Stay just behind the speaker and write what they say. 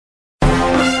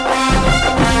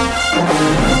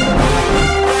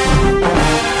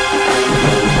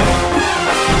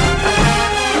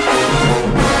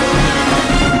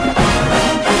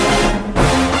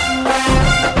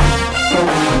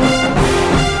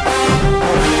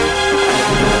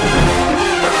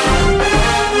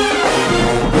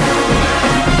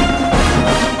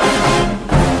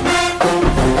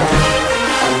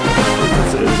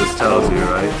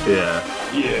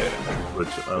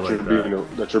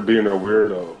that you're being a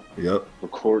weirdo Yep.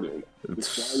 recording.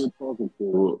 This guy It's you're talking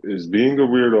to is being a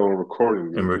weirdo and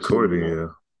recording and you, just so you recording know.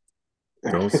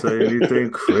 you. Don't say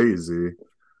anything crazy.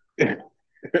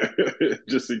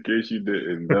 Just in case you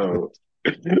didn't know.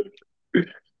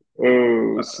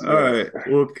 Oh, All snap. right,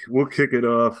 we'll kick it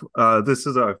off. This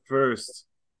is our first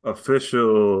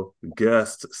official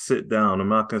guest sit down. I'm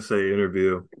not gonna say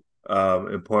interview,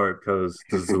 in part because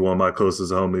this is one of my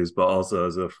closest homies, but also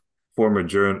as a former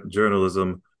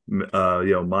journalism,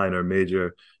 minor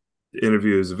major.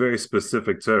 Interview is a very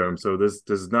specific term, so this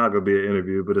is not gonna be an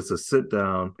interview, but it's a sit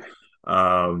down.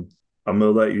 I'm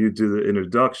gonna let you do the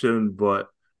introduction, but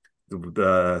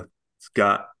it's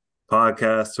got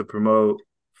podcasts to promote,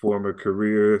 former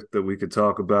career that we could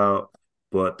talk about.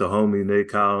 But the homie Nate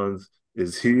Collins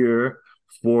is here.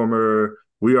 Former,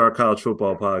 we are a college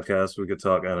football podcast. We could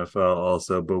talk NFL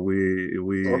also, but we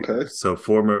Okay. so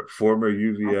former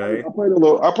UVA. I played a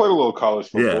little college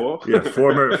Yeah, football. yeah.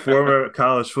 Former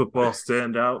college football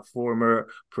standout, former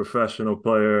professional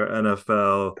player,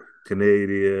 NFL,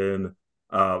 Canadian.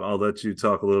 I'll let you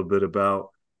talk a little bit about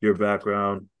your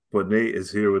background. But Nate is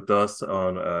here with us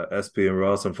on SP and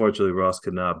Ross. Unfortunately, Ross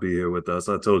could not be here with us.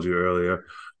 I told you earlier,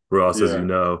 Ross, as you Yeah,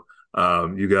 know,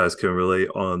 you guys can relate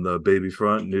on the baby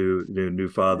front. New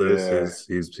fathers.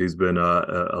 yeah. He's been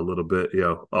a little bit,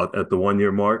 at the 1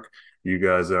 year mark. You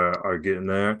guys are getting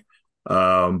there.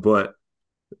 But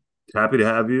happy to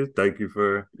have you. Thank you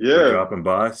for Yeah. dropping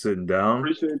by, sitting down.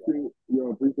 Appreciate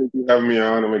you having me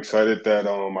on. I'm excited that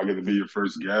I get to be your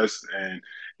first guest. And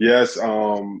yes,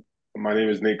 my name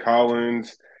is Nate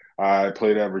Collins. I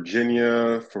played at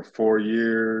Virginia for 4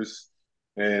 years,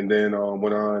 and then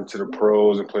went on to the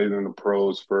pros and played in the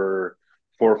pros for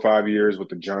 4 or 5 years with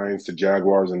the Giants, the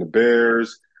Jaguars, and the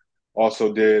Bears.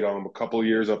 Also did a couple of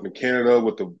years up in Canada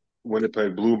with the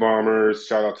Winnipeg Blue Bombers.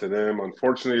 Shout out to them.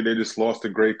 Unfortunately, they just lost the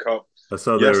Grey Cup I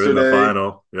saw they were in the yesterday.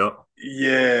 final. Yep,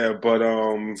 Yeah, but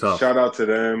tough. shout out to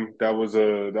them. That was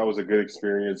a good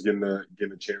experience getting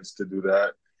a chance to do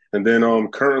that. And then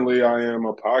currently I am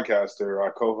a podcaster. I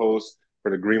co-host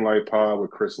for the Green Light Pod with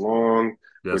Chris Long,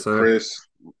 Yes, with sir. Chris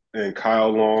and Kyle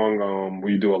Long.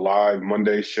 We do a live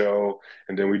Monday show,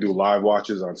 and then we do live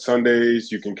watches on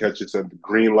Sundays. You can catch us at the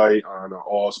Green Light on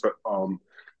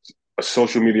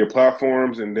social media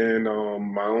platforms, and then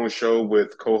my own show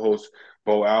with co-host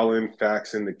Bo Allen,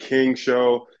 Facts and the King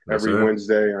show Yes, every sir.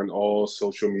 Wednesday on all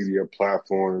social media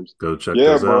platforms. Go check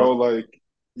Yeah, those bro, out. like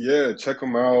yeah, check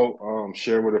them out.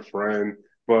 Share with a friend.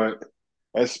 But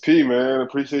SP, man,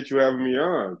 appreciate you having me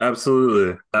on.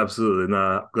 Absolutely. Absolutely.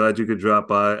 Nah, glad you could drop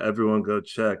by. Everyone go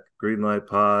check Greenlight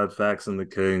Pod, Facts and the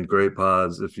King, great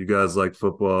pods. If you guys like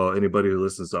football, anybody who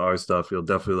listens to our stuff, you'll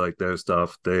definitely like their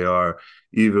stuff. They are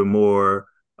even more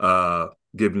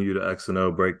giving you the X and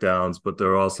O breakdowns, but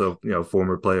they're also,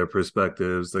 former player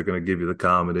perspectives. They're gonna give you the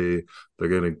comedy, they're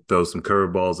gonna throw some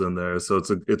curveballs in there. So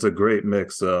it's a great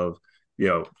mix of,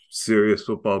 serious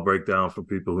football breakdown for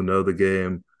people who know the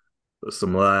game,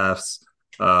 some laughs,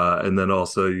 and then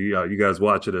also you guys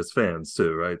watch it as fans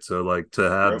too, right? So like to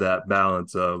have Yep. that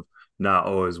balance of not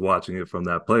always watching it from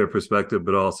that player perspective,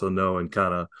 but also knowing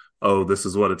kind of, oh, this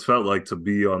is what it's felt like to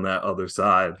be on that other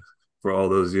side for all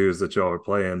those years that y'all were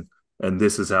playing, and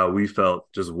this is how we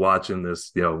felt just watching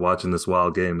this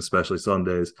wild game, especially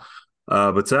Sundays,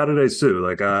 but Saturdays too.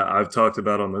 Like I've talked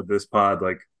about on this pod,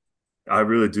 like I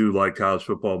really do like college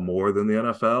football more than the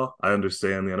NFL. I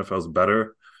understand the NFL is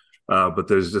better, but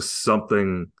there's just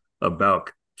something about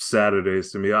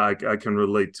Saturdays to me. I can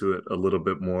relate to it a little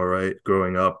bit more, right?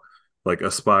 Growing up, like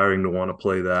aspiring to want to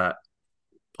play that,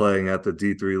 playing at the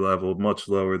D3 level, much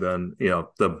lower than,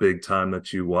 the big time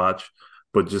that you watch,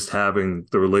 but just having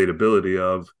the relatability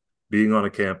of being on a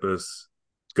campus,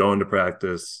 going to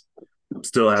practice,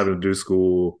 still having to do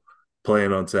school,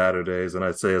 playing on Saturdays. And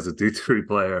I'd say as a D3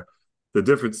 player, the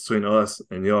difference between us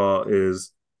and y'all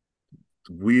is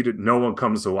no one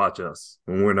comes to watch us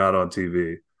when we're not on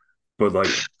TV, but like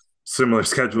similar Bro,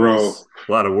 schedules,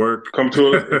 a lot of work. if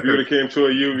you would have came to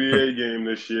a UVA game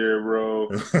this year, bro,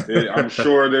 I'm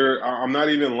sure I'm not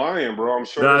even lying, bro. I'm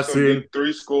sure Now I there's some see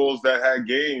D3 schools that had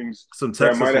games some that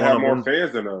Texas might have one had of more them.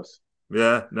 fans than us.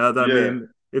 Yeah, now that I Yeah. mean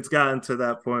it's gotten to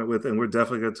that point with, and we're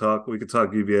definitely gonna talk. We could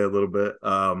talk UVA a little bit,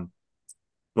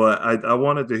 but I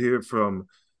wanted to hear from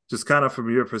just kind of from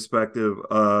your perspective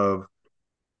of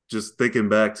just thinking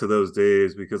back to those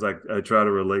days, because I try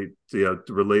to relate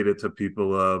it to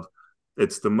people of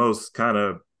it's the most kind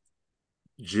of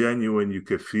genuine you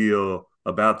could feel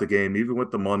about the game, even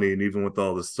with the money and even with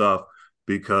all the stuff,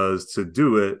 because to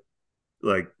do it,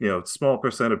 like, small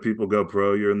percent of people go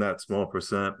pro. You're in that small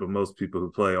percent, but most people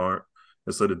who play aren't.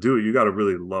 And so to do it, you got to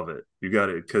really love it. You got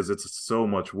to, because it's so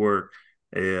much work,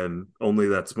 and only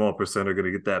that small percent are going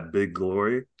to get that big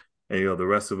glory. And, the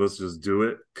rest of us just do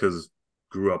it because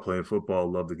grew up playing football,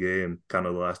 love the game, kind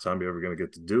of the last time you're ever going to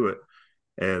get to do it.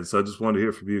 And so I just wanted to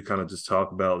hear from you, kind of just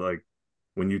talk about like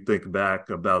when you think back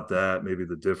about that, maybe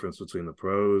the difference between the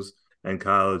pros and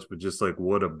college, but just like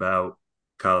what about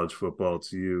college football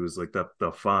to you is like that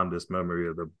the fondest memory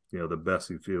of the best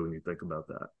you feel when you think about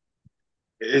that.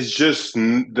 It's just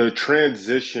the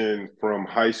transition from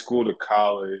high school to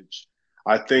college.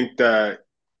 I think that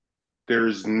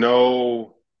there's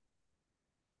no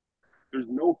there's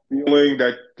no feeling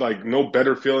that like no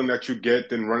better feeling that you get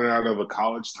than running out of a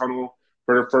college tunnel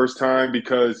for the first time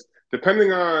because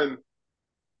depending on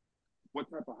what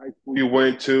type of high school you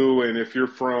went to and if you're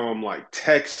from like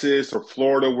Texas or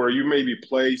Florida where you maybe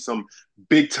play some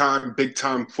big time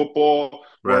football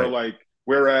where Right. like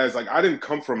whereas like I didn't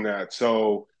come from that.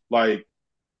 So like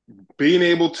being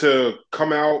able to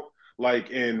come out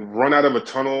like and run out of a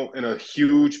tunnel in a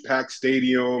huge packed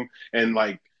stadium and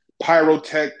like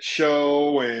pyrotech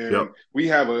show Yep. and we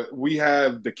have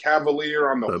the cavalier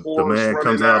on the The horse man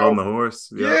comes running out on out. the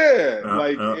horse. Yep. Yeah, Uh,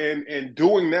 like uh, and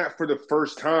doing that for the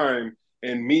first time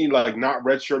and me like not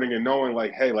redshirting and knowing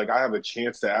like hey like I have a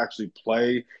chance to actually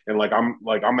play and like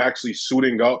I'm actually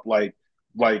suiting up like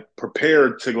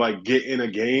prepared to like get in a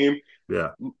game. yeah.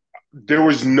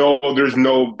 There's no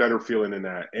better feeling than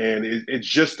that and it's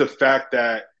just the fact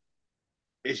that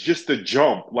it's just the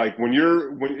jump. Like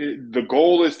the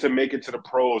goal is to make it to the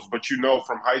pros, but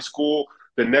from high school,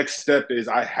 the next step is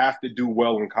I have to do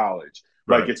well in college.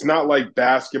 Like Right. it's not like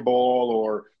basketball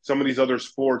or some of these other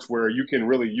sports where you can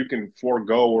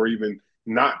forego or even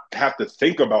not have to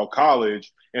think about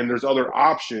college and there's other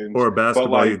options. Or But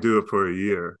basketball, you like, do it for a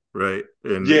year, right?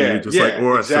 And you yeah, just like, yeah,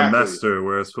 or a exactly. semester,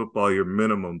 whereas football, you're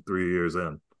minimum 3 years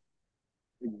in.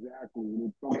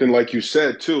 Exactly. Something like you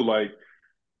said too, like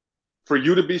for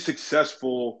you to be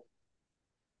successful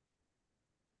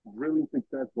really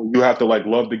successful, you have to like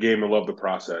love the game and love the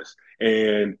process.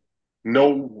 And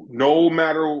no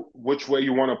matter which way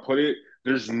you want to put it,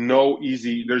 there's no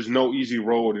easy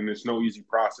road and it's no easy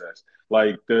process.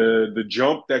 Like the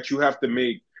jump that you have to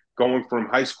make going from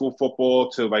high school football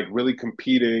to like really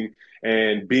competing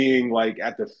and being like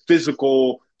at the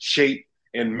physical shape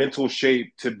and mental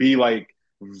shape to be like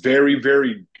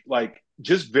very like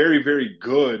just very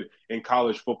good in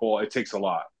college football, it takes a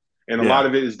lot and a lot Yeah.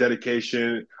 of it is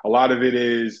dedication. A lot of it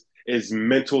is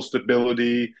mental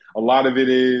stability. A lot of it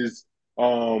is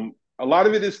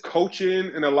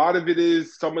coaching, and a lot of it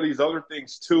is some of these other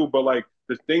things too. But like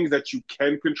the things that you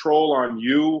can control on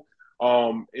you,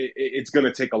 it's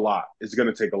gonna take a lot. It's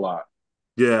gonna take a lot.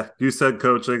 Yeah, you said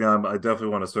coaching. I definitely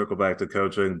want to circle back to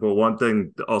coaching, but one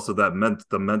thing also that meant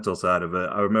the mental side of it.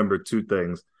 I remember two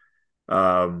things.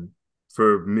 Um,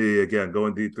 for me, again,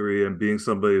 going D3 and being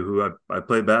somebody who I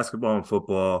played basketball and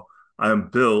football. I am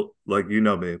built like you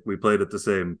know me. We played at the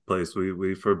same place.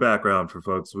 We for background for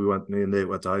folks. Me and Nate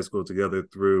went to high school together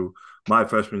through my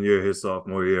freshman year, his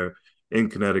sophomore year in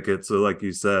Connecticut. So, like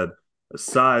you said,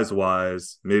 size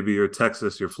wise, maybe your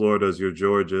Texas, your Floridas, your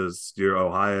Georgias, your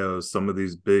Ohio's, some of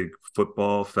these big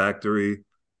football factory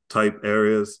type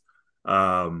areas.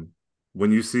 Um,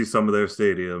 when you see some of their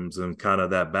stadiums and kind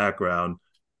of that background,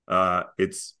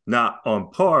 it's not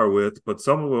on par with, but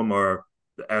some of them are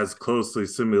as closely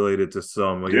simulated to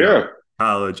some, Yeah,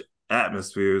 college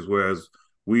atmospheres. Whereas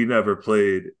we never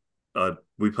played,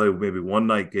 we played maybe one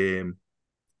night game,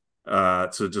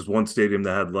 so just one stadium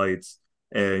that had lights,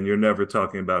 and you're never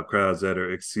talking about crowds that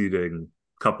are exceeding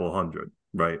a couple hundred,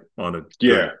 right,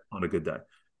 yeah, on a good day.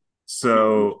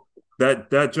 So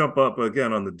that jump up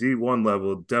again on the D1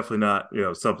 level, definitely not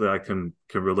something I can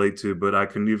relate to, but I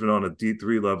can even on a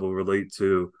D3 level relate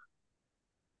to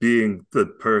being the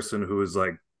person who is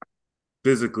like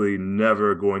physically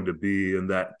never going to be in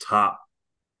that top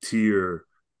tier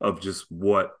of just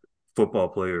what football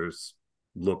players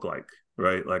look like,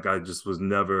 right? Like I just was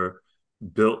never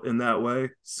built in that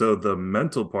way. So the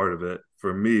mental part of it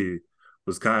for me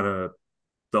was kind of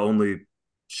the only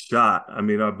shot. I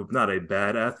mean, I'm not a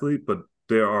bad athlete, but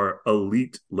there are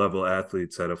elite level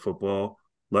athletes at a football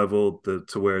level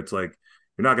to where it's like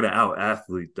you're not going to out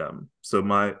athlete them. So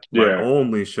my yeah.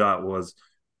 only shot was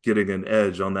getting an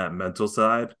edge on that mental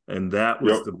side, and that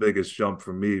was Yep. the biggest jump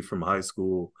for me from high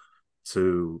school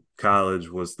to college.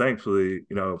 Was thankfully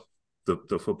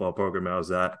the football program I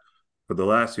was at for the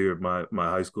last year of my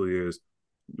high school years.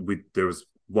 There was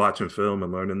watching film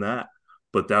and learning that,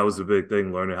 but that was a big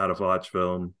thing, learning how to watch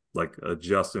film, like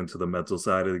adjusting to the mental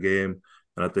side of the game.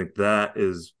 And I think that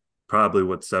is probably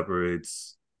what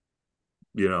separates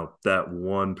that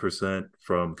 1%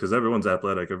 from, because everyone's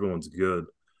athletic, everyone's good,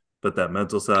 but that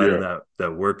mental side and Yeah.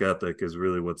 that work ethic is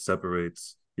really what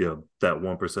separates, that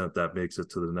 1% that makes it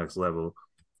to the next level,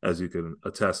 as you can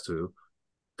attest to.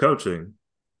 Coaching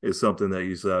is something that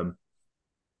you said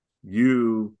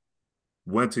you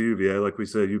went to UVA, like we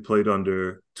said, you played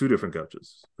under two different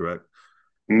coaches, correct? Out?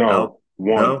 No,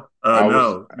 one. No, I was,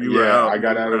 no. You were yeah, out. I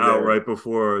got You out were of out there. right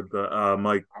before the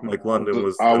Mike I was, London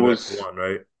was I the next was, one,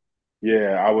 right?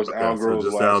 yeah, I was Okay, so Algro's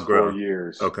just last four outgrow.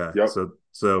 years. Okay, Yep.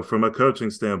 so from a coaching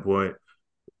standpoint,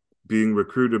 being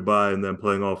recruited by and then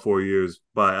playing all 4 years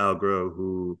by Algro,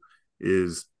 who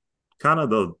is kind of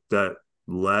that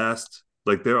last,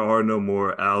 like there are no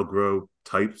more Algro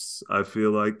types, I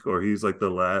feel like, or he's like the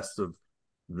last of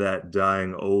that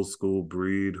dying old school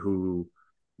breed who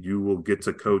you will get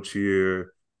to coach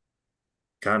here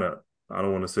kind of, I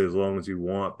don't want to say as long as you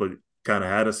want, but kind of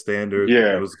had a standard that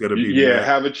Yeah. was going to be Yeah, met.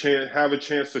 have a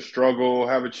chance to struggle,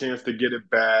 have a chance to get it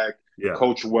back, Yeah.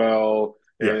 coach well,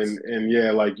 Yes. and yeah,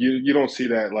 like you don't see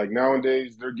that. Like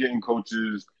nowadays they're getting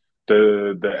coaches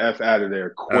the F out of there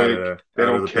Out of quick. there, They out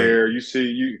of don't the paint. care. You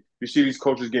see these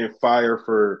coaches getting fired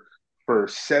for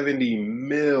 70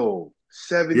 mil,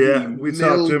 70 Yeah, we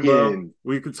talked Jimbo. million.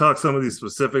 We could talk some of these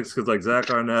specifics because, like, Zach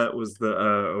Arnett was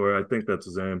or I think that's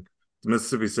his name, the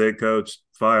Mississippi State coach,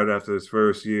 fired after his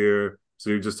first year. So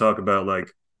you just talk about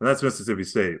like, and that's Mississippi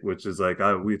State, which is like,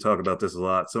 we talk about this a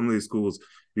lot. Some of these schools,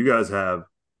 you guys have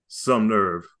some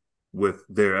nerve with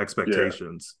their Yeah.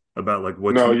 expectations about like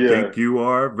what No, you yeah. think you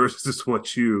are versus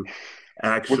what you Which you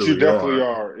actually definitely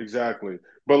are. are, exactly.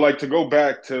 But like to go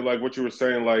back to like what you were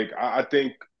saying, like I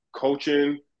think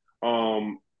coaching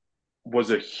um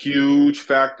was a huge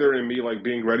factor in me like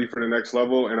being ready for the next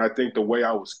level. And I think the way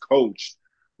I was coached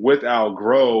with Al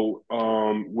Groh,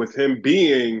 with him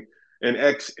being an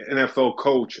ex NFL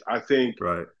coach, I think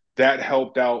Right. that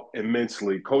helped out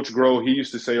immensely. Coach Groh, he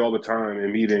used to say all the time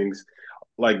in meetings,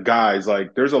 like guys,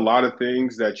 like there's a lot of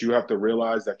things that you have to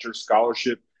realize that your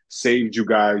scholarship saved you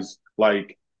guys.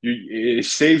 Like it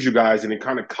saves you guys, and it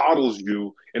kind of coddles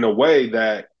you in a way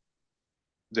that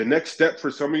the next step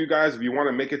for some of you guys, if you want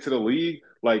to make it to the league,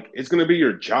 like it's going to be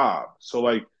your job. So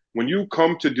like when you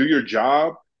come to do your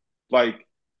job, like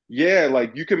yeah,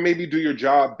 like you can maybe do your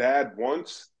job bad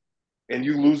once and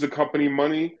you lose the company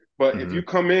money, but if Mm-hmm. you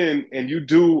come in and you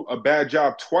do a bad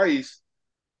job twice,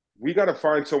 we got to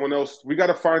find someone else. We got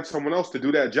to find someone else to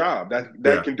do that job that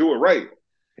Yeah. can do it right.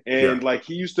 Yeah. And like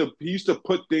he used to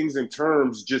put things in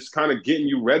terms, just kind of getting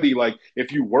you ready. Like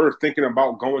if you were thinking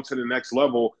about going to the next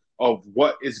level of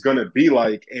what it's gonna be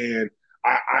like. And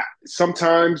I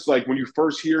sometimes like when you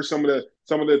first hear some of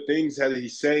the things that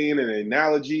he's saying and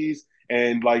analogies,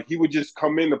 and like he would just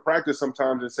come into practice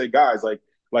sometimes and say, guys,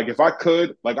 like if I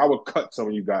could, like I would cut some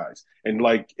of you guys. And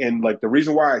the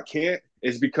reason why I can't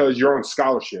is because you're on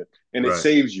scholarship and it Right.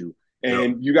 saves you. Yep.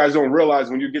 And you guys don't realize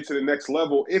when you get to the next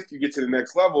level, if you get to the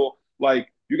next level, like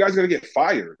you guys are gonna get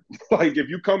fired. Like if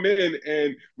you come in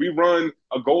and we run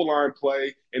a goal line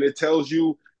play and it tells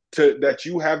you that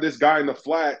you have this guy in the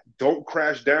flat, don't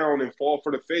crash down and fall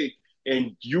for the fake,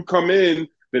 and you come in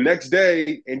the next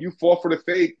day and you fall for the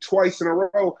fake twice in a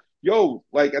row, yo,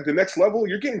 like at the next level,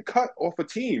 you're getting cut off a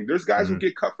team. There's guys who Mm-hmm.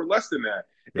 get cut for less than that.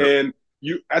 Yep. And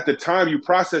you at the time you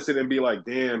process it and be like,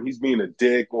 damn, he's being a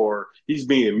dick or he's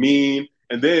being mean.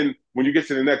 And then when you get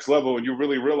to the next level and you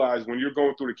really realize when you're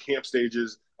going through the camp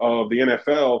stages of the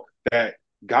NFL that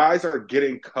guys are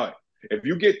getting cut. If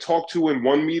you get talked to in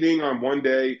one meeting on one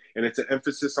day and it's an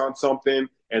emphasis on something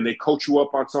and they coach you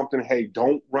up on something, hey,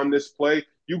 don't run this play,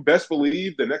 you best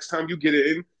believe the next time you get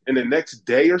in the next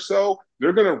day or so,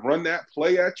 they're going to run that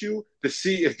play at you to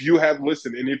see if you have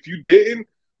listened. And if you didn't,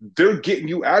 they're getting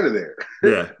you out of there.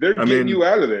 Yeah. They're I getting mean, you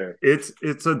out of there. it's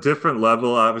a different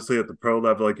level, obviously, at the pro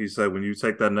level, like you said, when you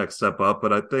take that next step up.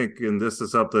 But I think, and this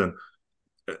is something,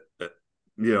 uh,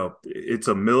 uh, it's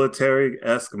a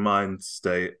military-esque mind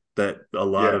state that a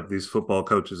lot Yeah. of these football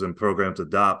coaches and programs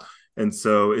adopt. And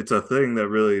so it's a thing that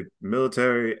really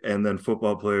military and then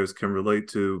football players can relate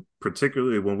to,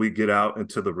 particularly when we get out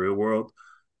into the real world.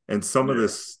 And Yeah.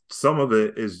 some of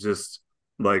it is just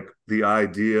like the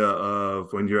idea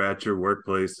of when you're at your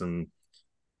workplace and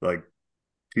like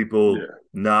people Yeah.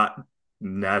 not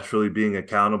naturally being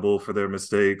accountable for their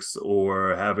mistakes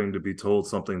or having to be told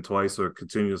something twice or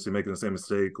continuously making the same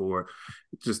mistake or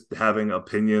just having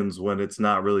opinions when it's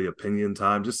not really opinion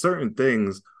time, just certain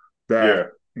things that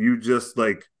Yeah. you just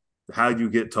like how you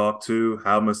get talked to,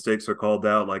 how mistakes are called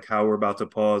out, like how we're about to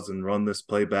pause and run this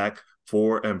play back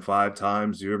 4 and 5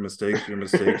 times, your mistakes, your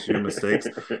mistakes, your mistakes.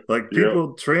 Like Yep.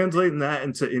 people translating that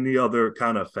into any other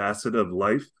kind of facet of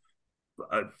life,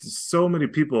 so many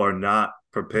people are not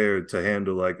prepared to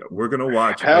handle, like, we're gonna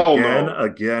watch Hell again, no.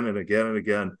 again, and again and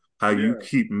again how you Yeah.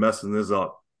 keep messing this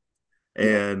up, Yep.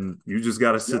 and you just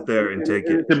got to sit Yep. there and take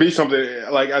And it. it to be something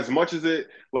like as much as it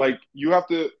like you have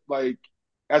to like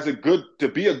as a good to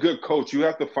be a good coach, you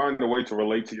have to find a way to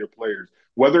relate to your players.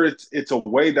 Whether it's a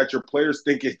way that your players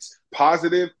think it's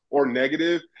positive or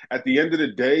negative, at the end of the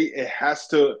day, it has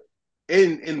to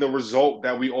end in the result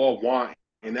that we all want,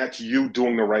 and that's you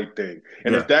doing the right thing.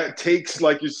 And if Yeah, that takes,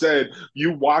 like you said,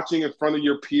 you watching in front of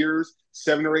your peers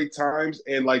 7 or 8 times,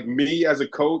 and like me as a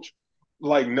coach,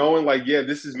 like knowing like, yeah,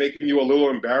 this is making you a little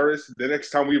embarrassed. The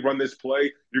next time we run this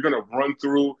play, you're gonna run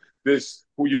through this.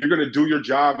 You're gonna do your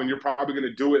job, and you're probably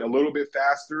gonna do it a little bit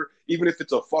faster, even if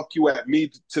it's a fuck you at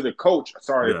me to the coach.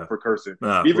 Sorry yeah. for cursing.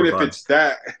 Nah, Even we're if fine. it's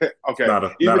that, It's okay. not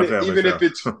a Even family even if show.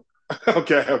 it's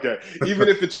okay, okay. Even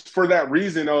if it's for that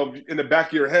reason of in the back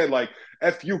of your head, like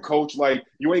 "f you, coach," like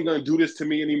you ain't gonna do this to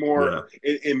me Yeah, anymore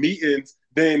in meetings.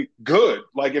 Then good.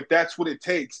 Like if that's what it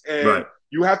takes, and right.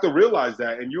 you have to realize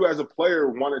that. And you as a player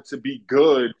wanted to be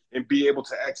good and be able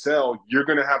to excel. You're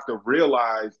gonna have to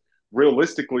realize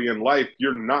realistically in life,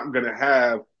 you're not gonna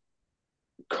have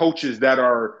coaches that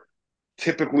are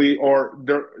typically or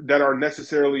that are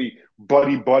necessarily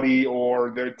buddy buddy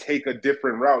or they take a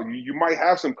different route. You might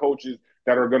have some coaches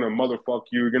that are gonna motherfuck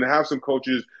you. You're gonna have some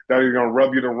coaches that are gonna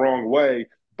rub you the wrong way.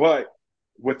 But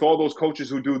with all those coaches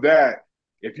who do that,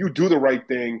 if you do the right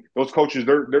thing, those coaches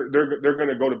they're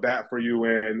gonna go to bat for you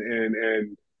and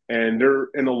they're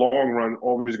in the long run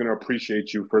always gonna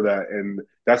appreciate you for that. And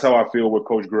that's how I feel with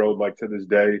Coach Grode. Like to this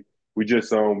day, we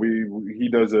just we he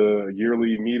does a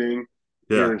yearly meeting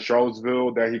here Yeah, in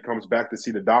Charlottesville that he comes back to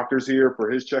see the doctors here for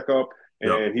his checkup,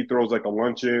 yep. and he throws like a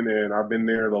luncheon, and I've been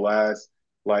there the last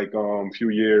like few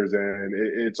years, and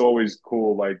it's always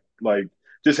cool like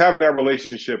just have that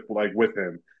relationship like with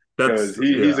him because That's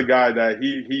he's a yeah, guy that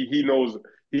he knows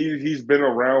he's been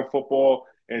around football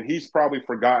and he's probably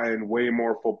forgotten way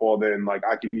more football than like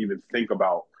I can even think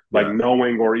about like yeah.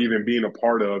 knowing or even being a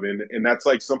part of, and that's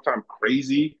like sometimes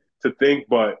crazy to think,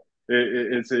 but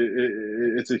it's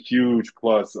a huge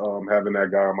plus having that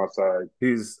guy on my side.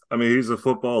 I mean, he's a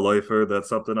football lifer. That's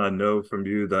something I know from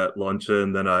you, that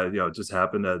luncheon, that I, just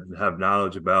happen to have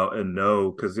knowledge about and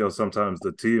know because, sometimes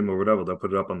the team or whatever, they'll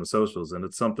put it up on the socials. And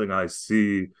it's something I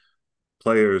see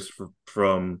players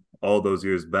from all those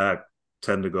years back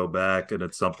tend to go back. And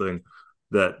it's something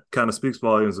that kind of speaks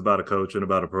volumes about a coach and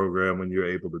about a program when you're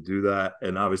able to do that.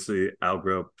 And obviously, Al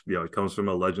grew up, he comes from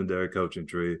a legendary coaching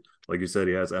tree. Like you said,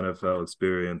 he has NFL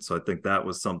experience. So I think that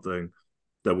was something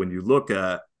that when you look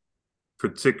at,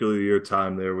 particularly your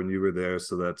time there when you were there.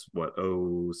 So that's what,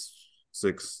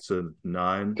 06 to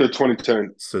 9 To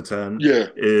 2010. to 10 Yeah.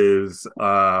 is,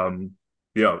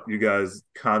 you guys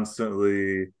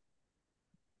constantly,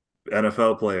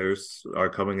 NFL players are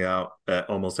coming out at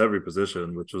almost every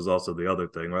position, which was also the other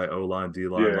thing, right? O line, D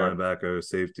line, Yeah. linebacker,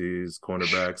 safeties,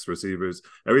 cornerbacks, receivers,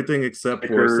 everything except for,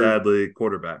 Kicker. sadly,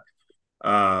 quarterback.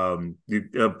 You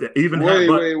even have, Wait,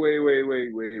 but wait, wait, wait,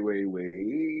 wait, wait, wait,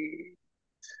 wait.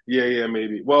 Yeah, yeah,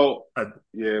 maybe. Well, uh,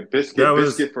 yeah, that Biscuit,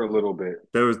 was Biscuit for a little bit.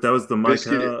 that was the Mike.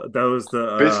 Biscuit, That was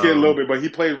the Biscuit a little bit, but he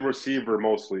played receiver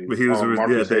mostly. But he was, yeah.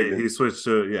 Marcus Hagan. He switched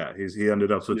to, he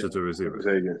ended up Yeah, switching to receiver. Marcus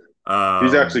Hagan.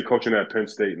 He's Um, actually coaching at Penn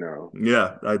State now.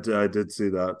 yeah, I did see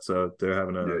that. So they're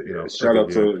having Yeah, a yeah. a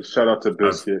good year. Shout out to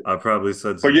Biscuit. I've probably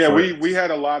said But some yeah, slight. we had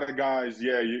a lot of guys.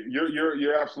 Yeah,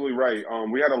 you're absolutely right.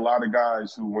 We had a lot of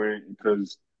guys who went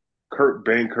because Kurt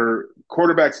Bankert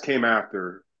quarterbacks came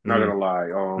after. Not Mm, gonna lie.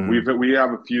 mm, We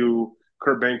have a few.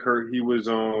 Kurt Bankert. He was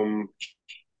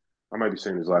I might be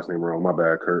saying his last name wrong. My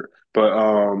bad, Kurt.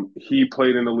 But he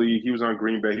played in the league. He was on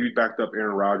Green Bay. He backed up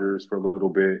Aaron Rodgers for a little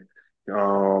bit.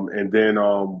 And then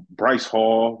Bryce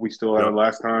Hall, we still had yep.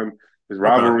 last time his Okay.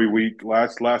 rivalry week.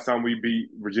 Last time we beat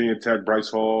Virginia Tech, Bryce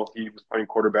Hall, he was playing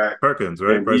quarterback, Perkins,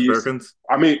 right? and Bryce Perkins.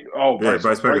 Yeah, Bryce Hall, Bryce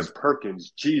Bryce Perkins.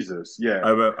 Perkins, Jesus, yeah,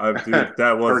 Dude,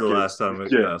 that was the last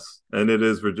Perkins, time. yeah. Yes, and it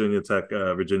is Virginia Tech,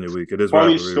 Virginia week. It is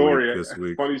Funny rivalry week story. this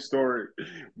week. Funny story.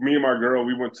 Me and my girl,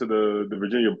 we went to the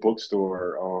Virginia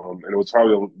bookstore, and it was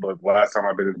probably the last time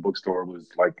I've been in the bookstore was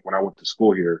like when I went to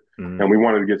school here, and Mm, we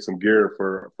wanted to get some gear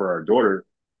for our daughter,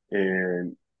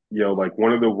 and like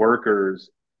one of the workers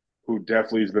who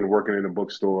definitely has been working in the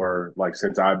bookstore like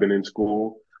since I've been in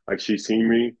school, like she seen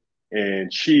me,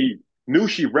 and she knew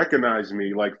she recognized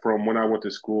me like from when I went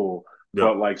to school, yep.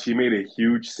 but like she made a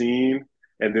huge scene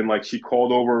and then like she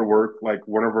called over to work like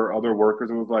one of her other workers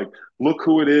and was like, "Look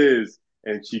who it is!"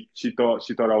 And she thought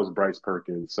I was Bryce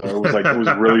Perkins. So it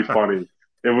was really funny.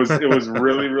 It was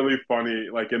really really funny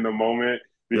like in the moment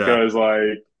Yeah. because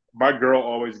like my girl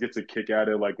always gets a kick at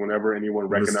it, like whenever anyone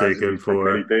recognizes Mistaken me from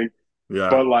for, anything. yeah,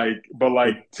 But it to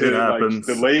like the happens.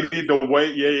 lady, the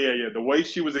way, yeah, the way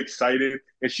she was excited,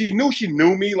 and she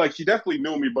knew me, like she definitely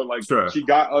knew me, but like Sure. she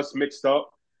got us mixed up,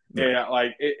 Yeah. and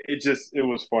like it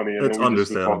was funny, and then It's we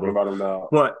just was talking understandable, about him now.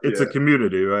 but it's a Yeah,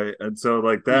 community, right? And so,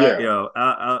 like that, yeah.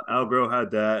 Algro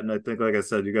had that, and I think, like I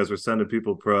said, you guys were sending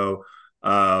people pro.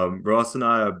 Ross and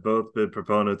I have both been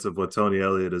proponents of what Tony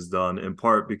Elliott has done, in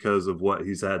part because of what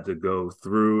he's had to go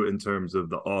through in terms of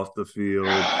the off the field.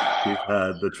 He's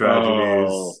had the Oh,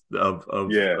 tragedies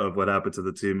yeah, of what happened to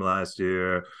the team last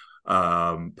year.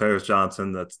 Paris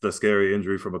Johnson, that's the scary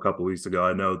injury from a couple weeks ago.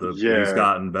 I know he's yeah.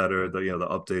 gotten better. The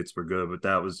updates were good, but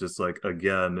that was just like,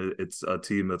 again, it's a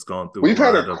team that's gone through a We've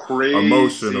had a lot of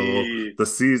emotional, crazy. the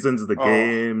seasons, the Oh,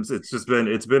 games. It's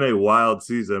been a wild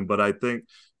season, but I think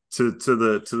to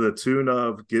the tune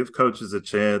of give coaches a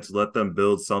chance, let them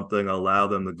build something, allow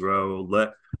them to grow.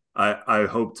 I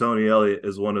hope Tony Elliott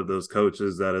is one of those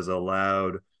coaches that has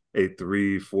allowed a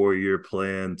 3-4 year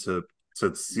plan to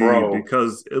see, bro,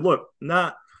 because look,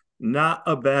 not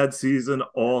a bad season,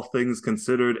 all things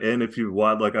considered. And if you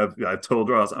watch, like I've told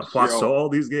Ross, I've watched yo, all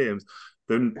these games.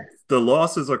 Then the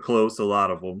losses are close, a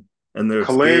lot of them, and there's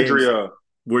games Calandria.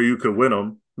 where you could win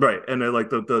them, right? And they're like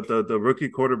the rookie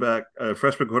quarterback,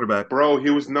 freshman quarterback, Bro, he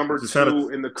was number just had a two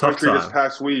in the tough country this time,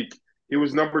 past week. He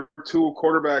was number two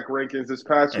quarterback rankings this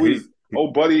past and week.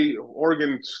 Oh, buddy,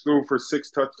 Oregon threw for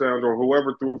 6 touchdowns, or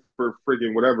whoever threw for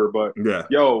friggin' whatever. But yeah,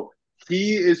 yo,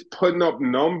 he is putting up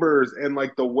numbers, and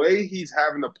like the way he's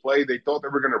having to play, they thought they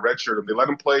were gonna redshirt him. They let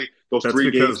him play those that's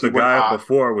 3 games. because He the went guy hot.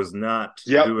 before was not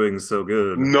Yep. doing so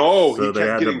good, No, he so they kept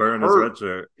had to getting burn his hurt. red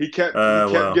shirt. He kept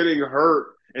Well, getting hurt,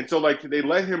 and so like they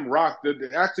let him rock.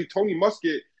 Actually, Tony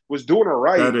Musket was doing all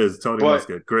that right, is Tony but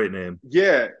Musket, great name.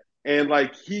 yeah, and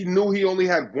like he knew he only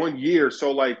had 1 year,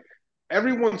 so like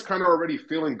everyone's kind of already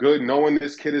feeling good knowing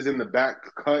this kid is in the back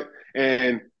cut.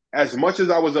 And as much as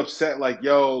I was upset, like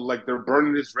yo, like they're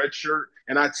burning this red shirt,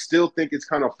 and I still think it's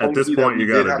kind of At this funky that point, we you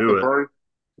got did to have to do it. burn.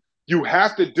 You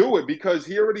have to do it because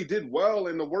he already did well,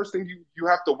 and the worst thing you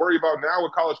have to worry about now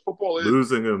with college football is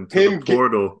Losing him to the him get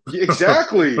portal.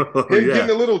 exactly Oh, him getting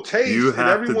yeah, a little you taste and have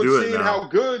to everyone do it seeing now. how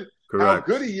Correct.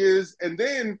 good he is, and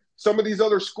then some of these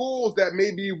other schools that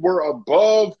maybe were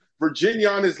above Virginia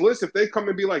on his list, if they come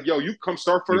and be like, yo, you come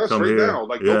start You for us come right now, here.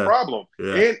 like no Yeah. problem,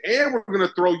 Yeah. and we're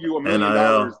gonna throw you $1 million.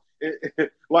 NIL.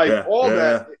 Like Yeah. all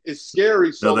that Yeah. is scary.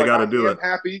 No, So they like got to do it.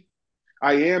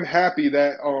 I am happy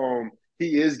that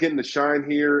he is getting the shine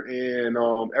here, and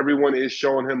everyone is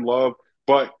showing him love.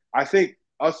 But I think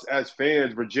us as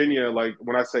fans, Virginia, like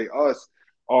when I say us,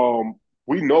 um,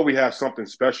 we know we have something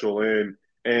special,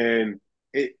 and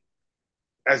it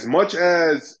as much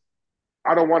as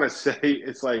I don't want to say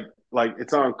it's like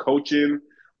it's on coaching,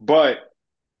 but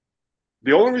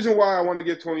the only reason why I want to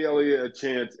give Tony Elliott a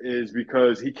chance is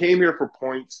because he came here for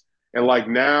points, and like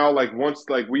now, like once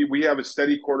like we have a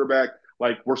steady quarterback,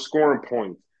 like we're scoring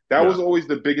points. That was Yeah. always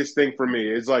the biggest thing for me.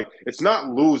 It's like it's not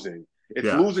losing; it's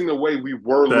Yeah. losing the way we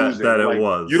were That losing. it Like you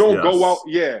was. don't go out,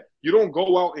 Yes. yeah, you don't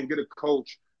go out and get a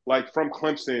coach like from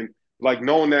Clemson, like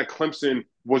knowing that Clemson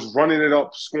was running it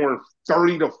up, scoring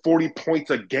 30 to 40 points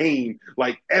a game,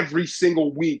 like every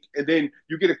single week, and then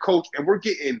you get a coach, and we're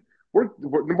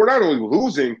not only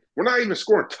losing, we're not even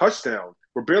scoring touchdowns.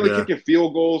 We're barely Yeah. kicking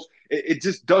field goals. It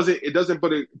just doesn't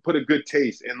put a good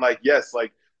taste. And like yes,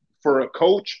 like for a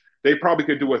coach, they probably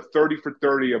could do a 30 for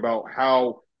 30 about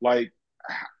how Just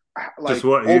like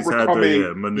what he's had to, overcoming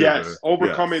yeah, maneuver. yes Yes.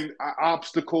 overcoming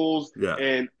obstacles Yeah.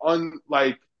 and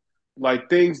like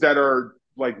things that are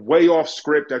like way off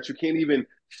script that you can't even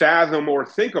fathom or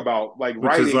think about like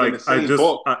Which is writing in the like, same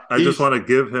book. I just He's want to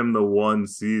give him the one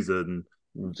season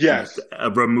yes.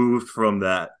 removed from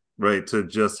that, right? To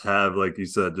just have, like you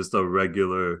said, just a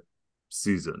regular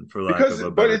season, for lack of Because a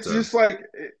but better it's term. just like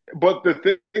but the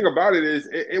thing about it is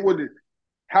it would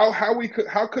how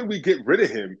could we get rid of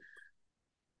him?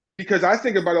 Because I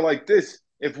think about it like this: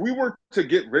 if we were to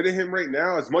get rid of him right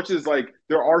now, as much as like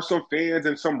there are some fans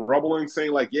and some rumbling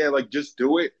saying like, yeah, like just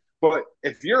do it. But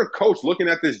if you're a coach looking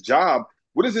at this job,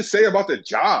 what does it say about the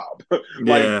job?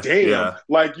 Like, Yeah. damn, Yeah.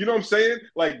 like you know what I'm saying?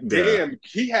 Like, Yeah. damn,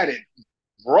 he had it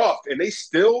rough, and they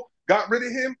still got rid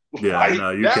of him. Yeah, Like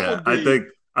no, you that can't. would be,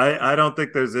 I don't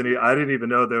think there's any. I didn't even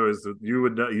know there was. You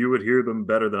would hear them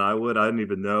better than I would. I didn't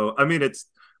even know. I mean, it's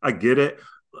I get it,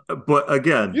 but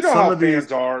again, you know some how of these,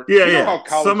 fans are. yeah, You know yeah,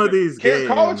 how some of these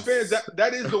college fans games,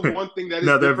 that is the one thing that is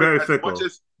no, they're different very as much fickle,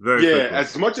 as very yeah, fickle.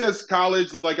 as much as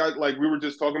college like we were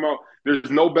just talking about, there's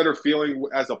no better feeling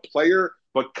as a player,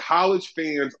 but college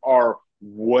fans are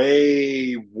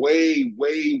way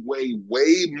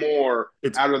more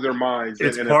It's out of their minds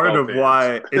than it's part NFL of fans.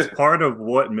 why it's part of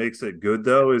what makes it good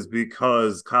though is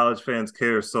because college fans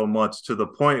care so much to the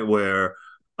point where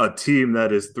a team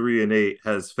that is 3-8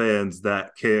 has fans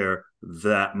that care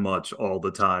that much all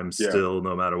the time Yeah, still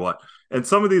no matter what. And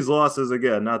some of these losses,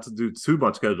 again, not to do too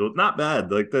much schedule, not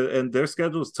bad. Like and their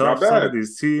schedule's not tough. Some of bad.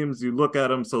 these teams, you look at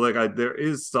them, so like there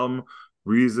is some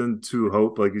reason to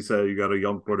hope. Like you said, you got a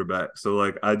young quarterback, so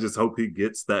like I just hope he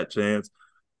gets that chance.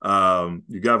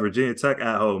 You got Virginia Tech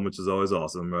at home, which is always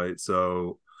awesome, right?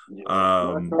 So, Yeah.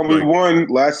 like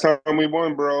Last time we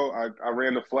won, bro, I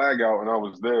ran the flag out and I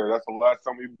was there. That's the last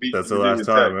time we beat that's the last Virginia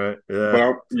time, Tech. right?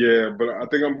 But Yeah, I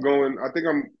think I'm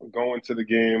going to the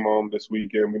game this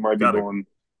weekend. We might be got it. doing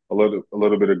a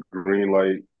little bit of green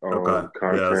light Okay,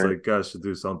 yeah, it's content. like guys should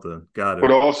do something. Got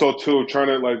But it. also too, trying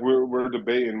to like we're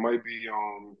debating might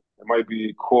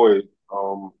be Coy,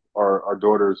 our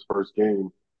daughter's first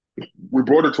game. We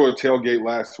brought her to a tailgate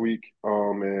last week,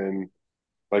 and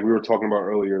like we were talking about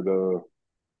earlier, the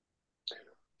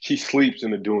she sleeps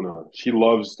in the Duna.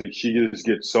 She just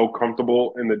gets so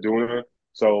comfortable in the Duna.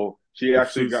 So she If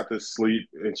actually she's got to sleep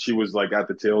and she was like at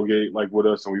the tailgate like with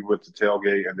us and we went to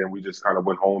tailgate and then we just kind of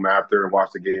went home after and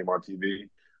watched the game on TV.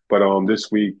 But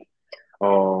this week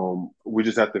we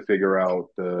just have to figure out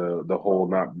the whole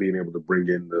not being able to bring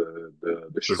in the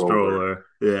the stroller. stroller,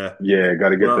 yeah. Yeah, got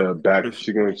to get Well, the back. if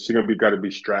She gonna be got to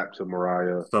be strapped to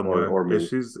Mariah or somewhere, or me.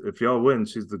 if y'all win,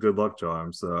 she's the good luck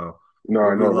charm. So No,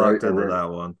 we'll I be know, right? locked into that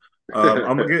one.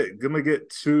 I'm gonna get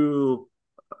to.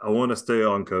 I want to stay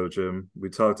on coaching. We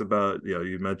talked about,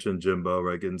 you mentioned Jimbo,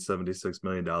 right, getting $76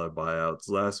 million buyouts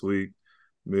last week.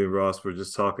 Me and Ross were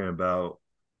just talking about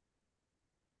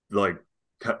like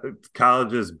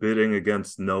colleges bidding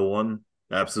against no one,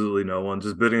 absolutely no one,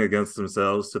 just bidding against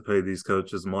themselves to pay these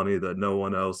coaches money that no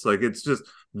one else. Like it's just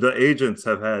the agents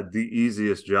have had the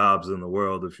easiest jobs in the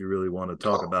world if you really want to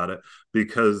talk about it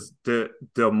because the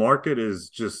market is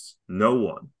just no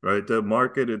one, right? The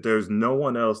market, there's no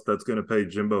one else that's going to pay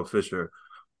Jimbo Fisher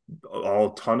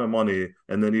all ton of money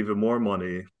and then even more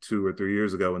money 2 or 3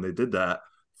 years ago when they did that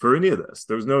for any of this.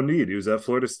 There was no need. He was at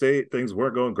Florida State. Things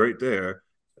weren't going great there.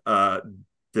 Uh,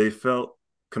 they felt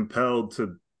compelled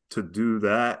to do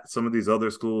that. Some of these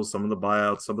other schools, some of the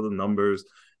buyouts, some of the numbers.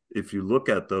 If you look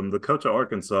at them, the coach of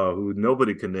Arkansas, who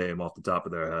nobody can name off the top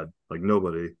of their head, like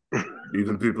nobody,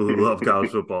 even people who love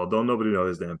college football, don't nobody know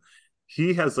his name.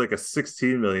 He has like a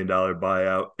 $16 million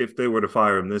buyout if they were to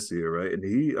fire him this year, right? And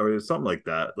he or something like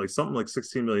that, like something like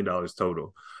 $16 million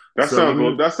total. That So sounds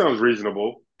we that sounds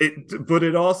reasonable. but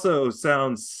it also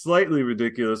sounds slightly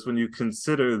ridiculous when you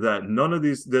consider that none of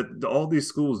these that all these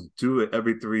schools do it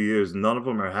every 3 years. None of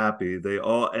them are happy. They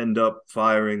all end up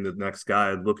firing the next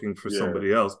guy, looking for Yeah,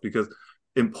 somebody else because,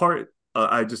 in part,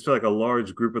 I just feel like a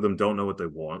large group of them don't know what they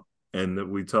want. And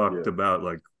we talked yeah, about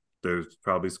like there's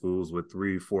probably schools with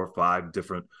 3, 4, 5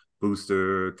 different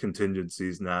booster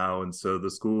contingencies now, and so the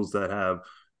schools that have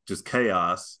just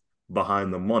chaos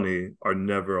behind the money are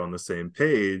never on the same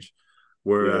page.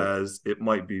 yeah. Whereas it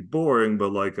might be boring,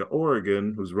 but like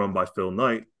Oregon, who's run by Phil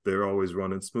Knight, they're always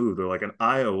running smooth. Or like an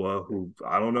Iowa, who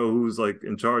I don't know who's like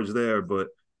in charge there, but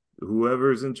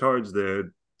whoever's in charge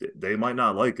there, they might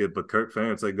not like it, but Kirk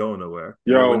Ferentz ain't going nowhere.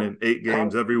 They're Yo, winning 8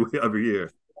 games college, every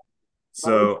year.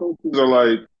 college So coaches are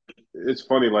like, it's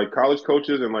funny, like college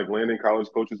coaches and like landing college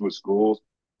coaches with schools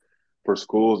for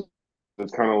schools.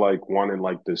 It's kind of like wanting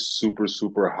like this super,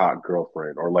 super hot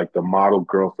girlfriend or like the model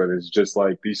girlfriend. It's just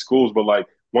like these schools, but like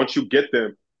once you get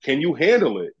them, can you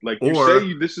handle it? Like you say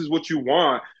or this is what you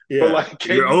want, but yeah, like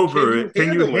you're can over you it.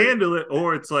 Can you handle it? handle it?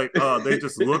 Or it's like, oh, they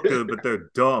just look good, but they're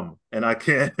dumb, and I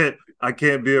can't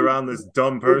be around this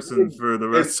dumb person for the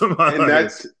and rest of my and life.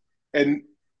 that's and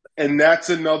and that's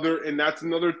another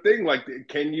thing. Like,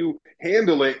 can you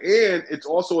handle it? And it's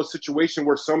also a situation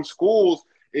where some schools,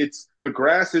 it's the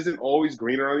grass isn't always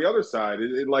greener on the other side.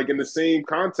 Like in the same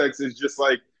context, is just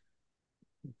like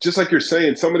you're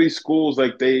saying. Some of these schools,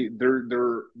 like they're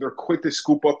quick to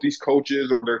scoop up these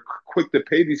coaches, or they're quick to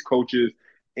pay these coaches,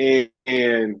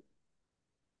 and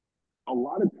a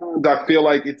lot of times I feel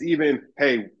like it's even,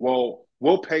 hey, well,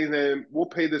 we'll pay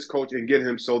this coach and get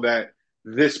him so that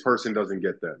this person doesn't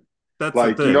get them. That's the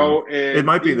Like, thing. It and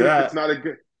might be that,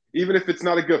 even if it's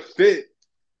not a good fit,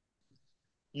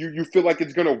 you feel like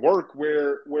it's gonna work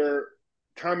where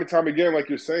time and time again, like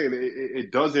you're saying,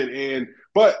 it doesn't. And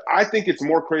but I think it's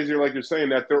more crazier, like you're saying,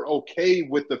 that they're okay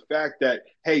with the fact that,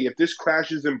 hey, if this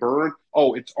crashes and burns,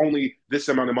 oh, it's only this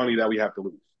amount of money that we have to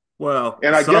lose. well,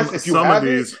 And I guess if you some of have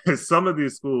it, these some of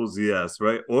these schools, yes,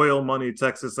 right? Oil money,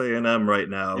 Texas A&M right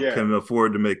now yeah, can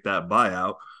afford to make that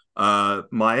buyout.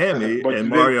 Miami But and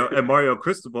you didn't. Mario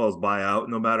Cristobal's buyout,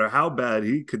 no matter how bad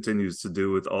he continues to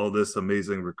do with all this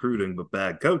amazing recruiting but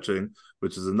bad coaching,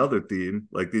 which is another theme.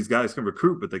 Like these guys can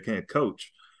recruit, but they can't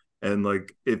coach. And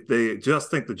like if they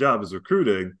just think the job is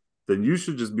recruiting, then you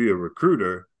should just be a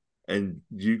recruiter. And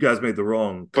you guys made the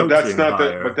wrong But that's coaching not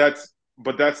the. But hire. that's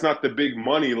not the big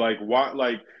money. Like what?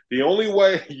 Like the only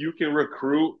way you can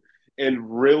recruit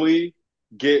and really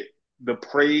get the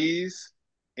praise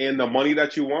and the money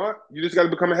that you want, you just got to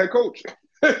become a head coach.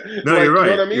 No, you're Like you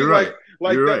know right. what I You're mean? right.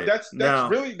 Like You're that. right. That's Now,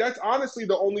 really that's honestly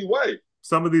the only way.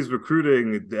 some of these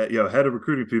recruiting that head of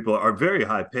recruiting people are very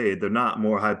high paid. They're not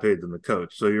more high paid than the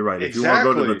coach. So you're right. If you want to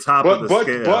go to the Exactly. top of the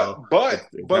scale,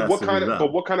 it has What to be kind of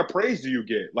them. praise do you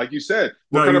get? Like you said,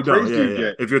 No, what kind you of don't. praise do Yeah, you yeah.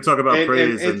 get? If you're talking about And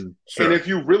and praise, and and and sure, if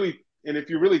you really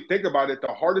think about it,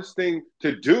 the hardest thing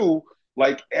to do,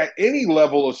 like at any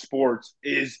level of sports,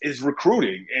 is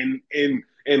recruiting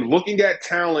and looking at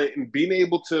talent and being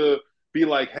able to be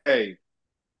like, hey,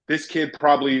 this kid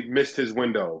probably missed his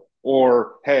window,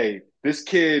 or hey, this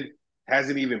kid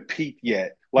hasn't even peaked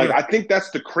yet. Like yeah, I think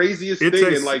that's the craziest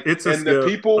thing, and like it's a and the skill.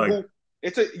 people Like who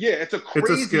it's a it's a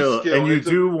crazy skill, and skill. you It's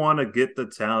a do want to get the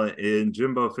talent in.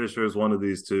 Jimbo Fisher is one of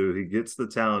these two. He gets the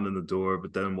talent in the door,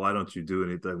 but then why don't you do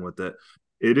anything with it?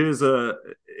 It is a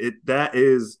it that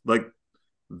is like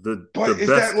the but is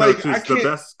that best like coaches. The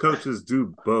best coaches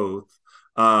do both.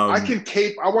 Um,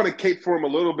 I want to cape for him a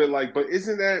little bit, like, but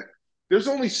isn't that there's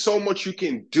only so much you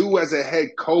can do as a head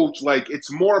coach? Like,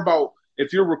 it's more about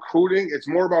if you're recruiting, it's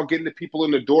more about getting the people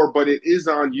in the door, but it is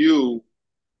on you,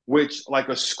 which like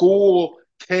a school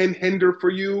can hinder for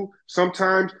you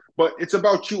sometimes, but it's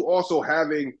about you also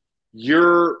having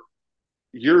your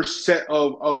set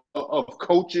of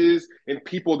coaches and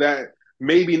people that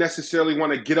maybe necessarily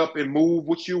want to get up and move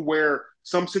with you, where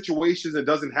some situations it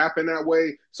doesn't happen that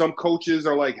way. Some coaches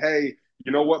are like, hey,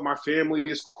 you know what, my family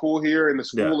is cool here and the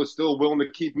yeah, school is still willing to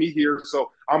keep me here,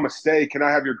 so I'm gonna stay. Can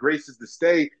I have your graces to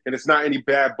stay? And it's not any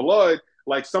bad blood.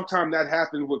 Like sometimes that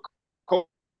happens with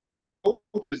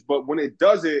coaches, but when it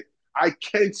doesn't, I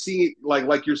can see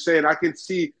like you're saying, I can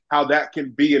see how that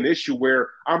can be an issue where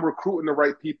I'm recruiting the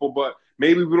right people, but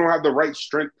maybe we don't have the right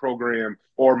strength program,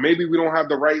 or maybe we don't have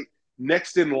the right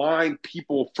next in line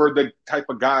people for the type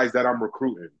of guys that I'm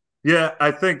recruiting. yeah.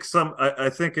 I think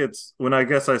it's when I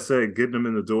guess I say getting them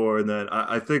in the door, and then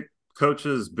I think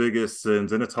coaches' biggest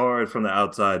sins, and it's hard from the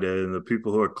outside in. The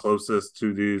people who are closest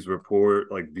to these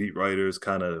report, like beat writers,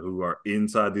 kind of who are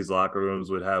inside these locker rooms,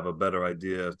 would have a better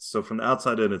idea. So from the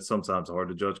outside in, it's sometimes hard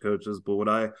to judge coaches. But what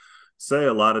I say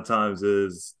a lot of times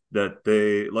is that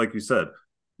they, like you said,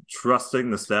 trusting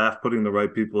the staff, putting the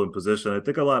right people in position. I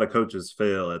think a lot of coaches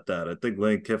fail at that. I think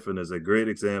Lane Kiffin is a great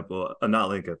example. Not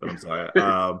Lane Kiffin, I'm sorry.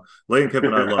 Lane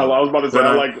Kiffin I I love. was about to say But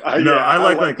I I like no, yeah, I I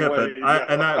like Lane like Kiffin. Lane.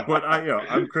 But I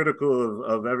I'm critical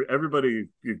of everybody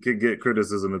can get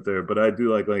criticism at there, but I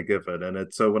do like Lane Kiffin. And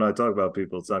it's so when I talk about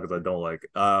people, it's not because I don't like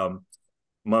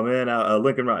my man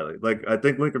Lincoln Riley. Like I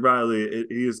think Lincoln Riley,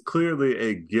 he is clearly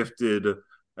a gifted,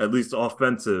 at least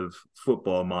offensive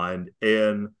football mind.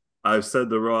 And I've said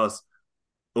to Ross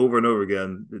over and over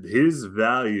again, his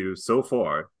value so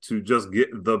far to just get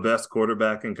the best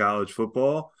quarterback in college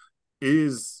football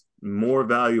is more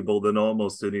valuable than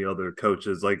almost any other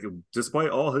coaches. Like, despite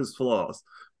all his flaws,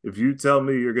 if you tell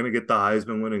me you're going to get the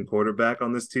Heisman winning quarterback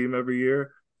on this team every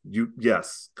year,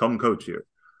 yes, come coach here.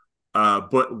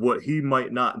 But what he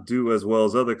might not do as well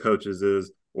as other coaches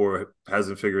is, or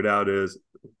hasn't figured out, is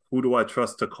who do I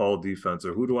trust to call defense,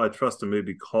 or who do I trust to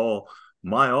maybe call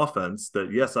my offense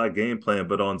that, yes, I game plan,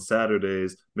 but on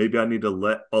Saturdays, maybe I need to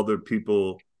let other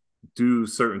people do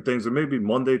certain things, or maybe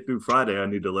Monday through Friday, I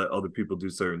need to let other people do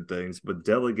certain things. But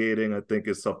delegating, I think,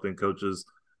 is something coaches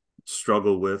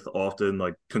struggle with often.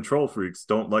 Like control freaks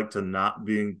don't like to not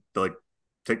being like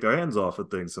take their hands off of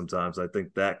things sometimes. I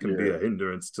think that can be a Yeah,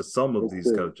 hindrance to some of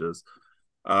these coaches.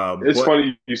 it's But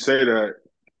funny you say that.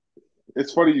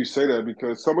 It's funny you say that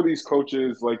because some of these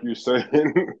coaches, like you're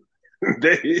saying,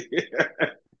 they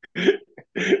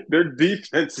their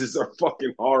defenses are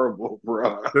fucking horrible,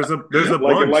 bro. there's a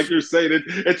Like bunch, you're saying,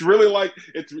 it's really like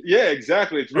it's yeah,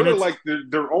 exactly. It's and really like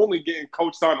they're only getting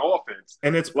coached on offense,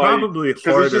 it's like probably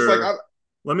because it's just like harder.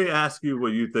 Let me ask you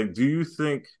what you think. Do you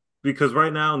think, because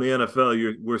right now in the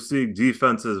NFL, we're seeing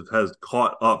defensive has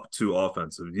caught up to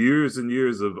offensive, years and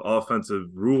years of offensive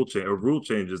rule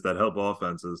changes that help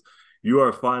offenses. You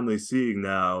are finally seeing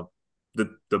now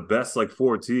the best like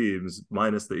four teams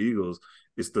minus the Eagles.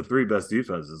 It's the three best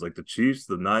defenses, like the Chiefs,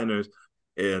 the Niners,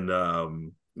 and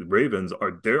the Ravens,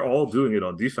 are they're all doing it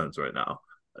on defense right now.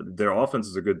 Their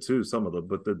offenses are good too, some of them,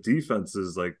 but the defense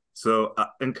is like so.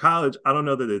 In college, I don't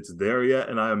know that it's there yet,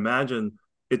 and I imagine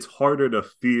it's harder to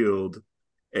field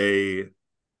a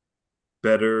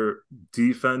better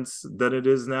defense than it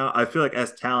is now. I feel like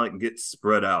as talent gets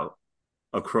spread out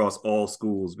across all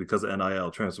schools because of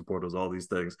NIL, transfer portals, all these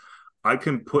things, I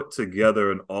can put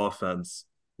together an offense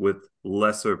with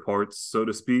lesser parts, so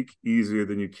to speak, easier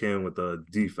than you can with a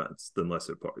defense than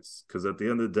lesser parts. Because at the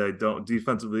end of the day, don't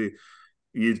defensively,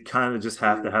 you kind of just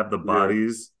have to have the Yeah,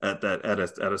 bodies at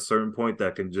a certain point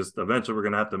that can just eventually we're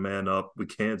gonna have to man up. We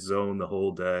can't zone the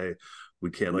whole day. We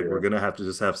can't like we're yeah. gonna have to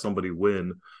just have somebody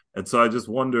win. And so I just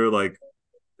wonder like,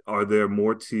 are there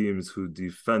more teams who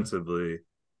defensively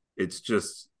it's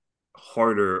just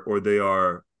harder or they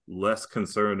are less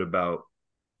concerned about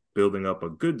building up a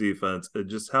good defense? And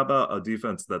just how about a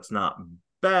defense that's not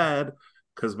bad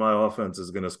because my offense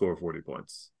is going to score 40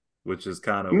 points, which is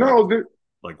kind of what No,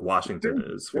 like Washington there's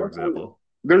is, for definitely example.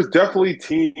 there's definitely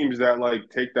teams that like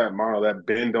take that model, that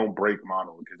bend don't break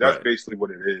model, because that's Right. basically what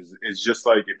it is. It's just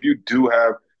like if you do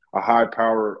have a high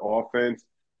powered offense,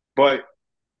 but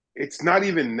it's not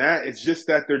even that. It's just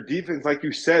that their defense, like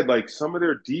you said, like some of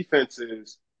their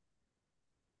defenses,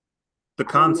 The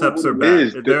I don't know concepts what are it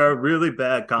bad. is. There are really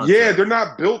bad Yeah, they're concepts.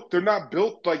 not built. They're not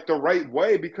built like the right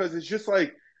way because it's just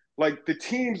like the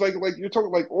teams like you're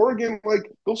talking like Oregon, like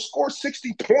they'll score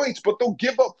 60 points, but they'll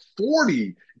give up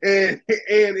 40, and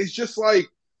it's just like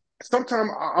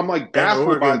sometimes I'm like And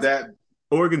baffled by that.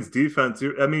 Oregon's defense,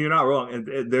 I mean, you're not wrong.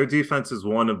 And their defense is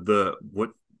one of the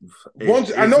what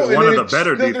Once I is know, and one then of the it's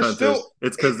better still they're defenses. still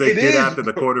It's because they it get is, after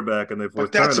the quarterback and they force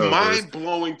but that's turnovers. mind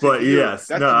blowing to But hear.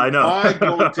 yes, no, That's I know. mind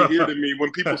blowing to hear to me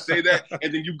when people say that,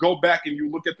 and then you go back and you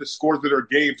look at the scores of their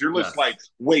games. You're just like, Yes.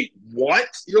 wait, what?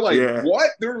 You're like, Yeah.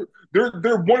 what? They're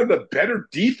one of the better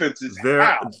defenses.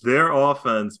 their How? their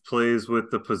offense plays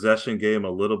with the possession game a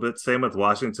little bit. Same with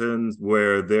Washington,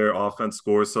 where their offense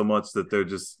scores so much that they're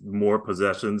just more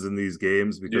possessions in these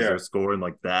games because they're Yeah, scoring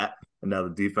like that. And now the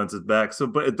defense is back. So,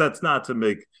 but that's not to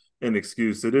make an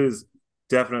excuse. It is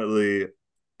definitely.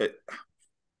 It,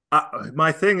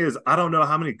 my thing is, I don't know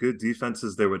how many good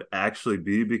defenses there would actually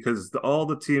be because all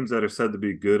the teams that are said to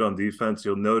be good on defense,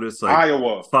 you'll notice like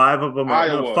Iowa, five of them are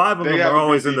no, Iowa. five of They them are have a good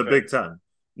always in the Big defense. Ten.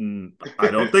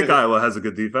 I don't think Iowa has a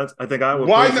good defense. I think Iowa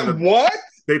Why plays in not? the What?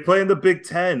 they play in the Big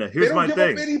Ten. They Here's don't my give up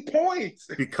thing. any points.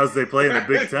 Because they play in the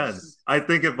Big Ten. I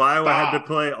think if Iowa had to Stop.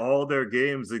 play all their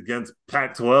games against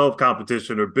Pac-12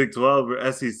 competition or Big 12 or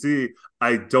SEC,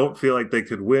 I don't feel like they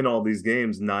could win all these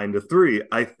games 9-3.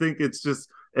 I think it's just,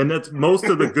 and that's most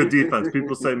of the good defense.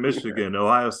 People say Michigan,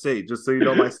 Ohio State. Just so you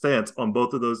know my stance on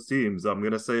both of those teams. I'm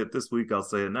going to say it this week. I'll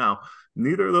say it now.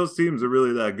 Neither of those teams are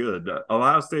really that good.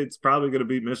 Ohio State's probably going to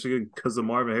beat Michigan because of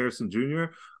Marvin Harrison Jr.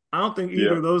 I don't think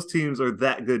either Yeah. of those teams are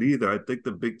that good either. I think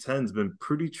the Big Ten's been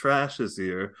pretty trash this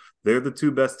year. They're the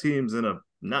two best teams in a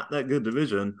not that good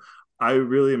division. I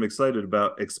really am excited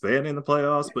about expanding the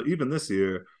playoffs, but even this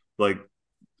year, like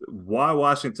why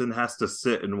Washington has to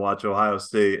sit and watch Ohio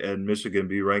State and Michigan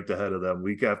be ranked ahead of them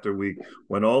week after week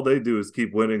when all they do is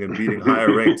keep winning and beating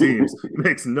higher ranked teams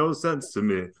makes no sense to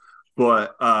me.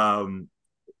 But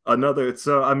another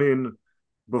so I mean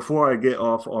before I get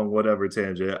off on whatever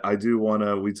tangent, I do want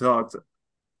to. We talked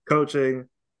coaching.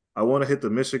 I want to hit the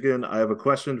Michigan. I have a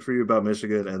question for you about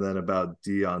Michigan, and then about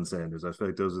Deion Sanders. I feel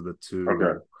like those are the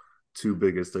Okay. two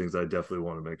biggest things I definitely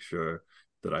want to make sure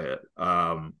that I hit.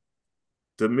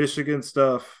 The Michigan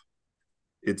stuff,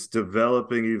 it's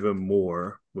developing even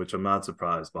more, which I'm not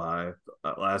surprised by.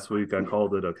 Last week I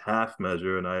called it a half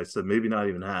measure, and I said maybe not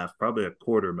even half, probably a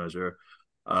quarter measure.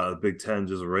 Big Ten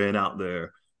just ran out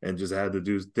there and just had to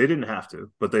do. They didn't have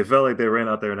to, but they felt like they ran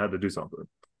out there and had to do something,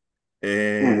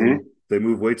 and Hmm. they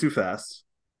moved way too fast,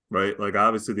 right? Like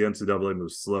obviously the NCAA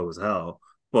moves slow as hell,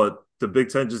 but the Big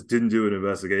Ten just didn't do an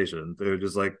investigation. They were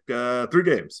just like 3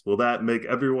 games. Will that make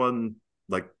everyone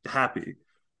like happy?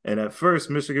 And at first,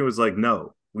 Michigan was like,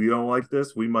 "No, we don't like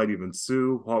this. We might even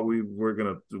sue.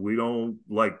 We don't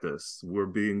like this. We're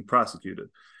being prosecuted."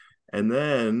 And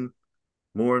then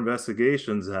more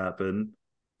investigations happen.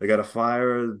 They got to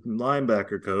fire a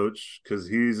linebacker coach because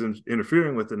he's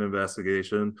interfering with an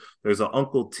investigation. There's an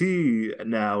Uncle T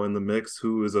now in the mix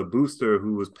who is a booster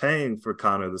who was paying for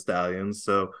Connor the Stallion.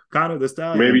 So Connor the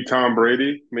Maybe Stallion Tom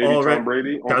Brady. Maybe already Tom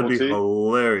Brady. that'd Uncle be T.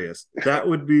 hilarious. That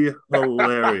would be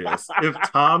hilarious if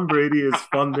Tom Brady is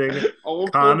funding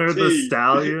Uncle Connor the T.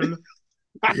 Stallion,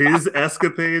 his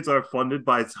escapades are funded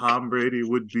by Tom Brady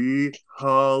would be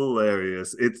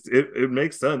hilarious. It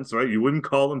makes sense, right? You wouldn't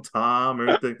call him Tom or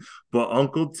anything, but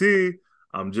Uncle T.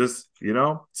 I'm just,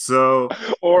 so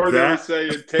Or they were that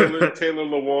saying Taylor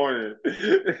Lewan.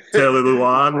 Taylor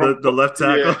Lewan, From the left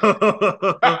tackle.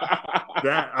 yeah.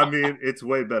 That I mean, it's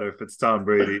way better if it's Tom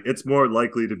Brady. It's more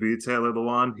likely to be Taylor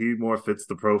Lewan. He more fits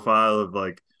the profile of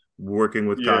like working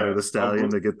with Connor Yeah, the Stallion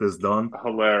to get this done.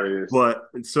 hilarious. But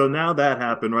so now that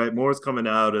happened, right? More's coming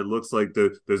out. It looks like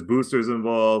there's boosters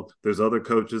involved. There's other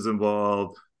coaches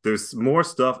involved. There's more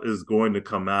stuff is going to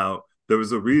come out. There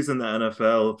was a reason the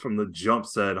NFL from the jump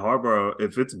said, Harbaugh,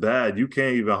 if it's bad, you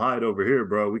can't even hide over here,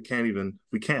 bro. We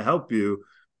can't help you.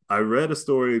 I read a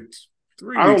story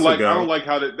 3 weeks I don't ago. like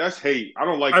how that's hate. I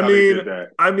don't like I how they mean, did that.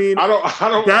 I mean I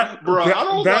that don't, bruh. I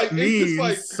don't that like. It's just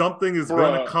like, means something is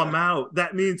going to bruh. come out.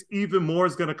 That means even more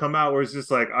is going to come out. Where it's just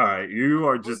like, all right, you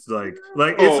are just like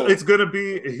it's Oh, going to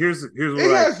be. Here's it what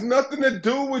I has nothing to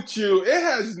do with you. It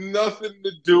has nothing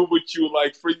to do with you.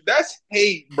 Like for that's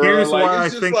hate, bruh. here's Like why I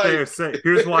it's just think like,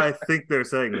 here's why I think they're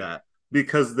saying that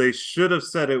because they should have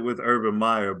said it with Urban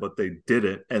Meyer, but they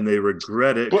didn't, and they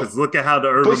regret it but because look at how the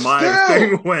but Urban Meyer still,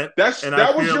 thing went, and I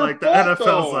that was feel your like the fault NFL's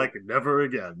though. like never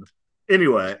again.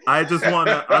 Anyway, I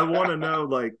wanna know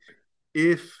like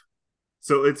if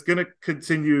so it's gonna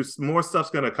continue. More stuff's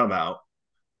gonna come out.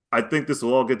 I think this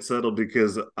will all get settled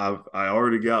because I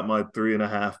already got my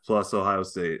 3.5 plus Ohio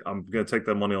State. I'm gonna take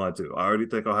that money line too. I already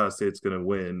think Ohio State's gonna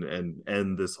win and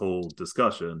end this whole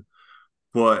discussion.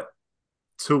 But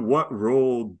to what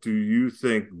role do you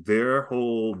think their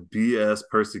whole BS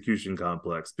persecution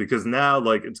complex? Because now,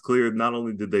 like, it's clear not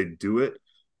only did they do it,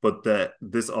 but that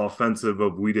this offensive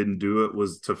of we didn't do it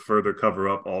was to further cover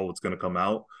up all what's going to come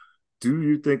out. Do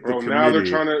you think the Bro, now committee?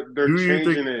 they're Do you think?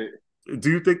 changing it. Do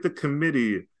you think the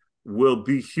committee will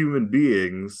be human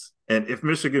beings? And if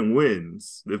Michigan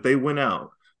wins, if they win out,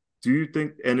 do you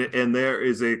think? And there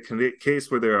is a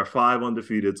case where there are 5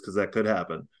 undefeateds because that could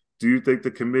happen. Do you think the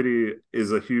committee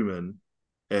is a human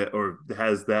or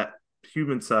has that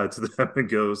human side to them and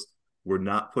goes, we're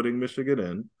not putting Michigan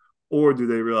in? Or do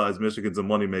they realize Michigan's a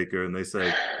moneymaker and they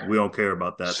say, we don't care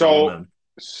about that, throw them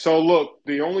So in? so look,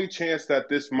 the only chance that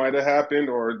this might have happened,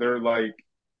 or they're like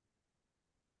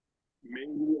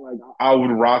maybe like I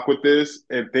would rock with this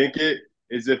and think it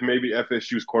is if maybe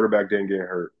FSU's quarterback didn't get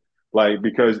hurt. Like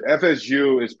because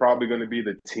FSU is probably going to be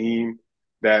the team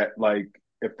that like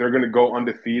if they're going to go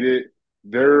undefeated,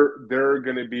 they're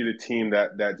going to be the team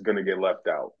that's going to get left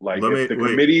out. Like Let if me the wait.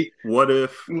 committee, What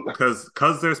if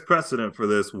because there's precedent for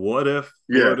this, what if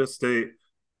yeah, Florida State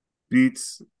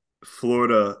beats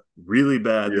Florida really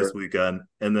bad yeah, this weekend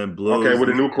and then okay, blows with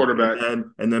a new quarterback,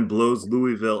 and then blows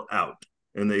Louisville out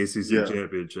in the ACC yeah.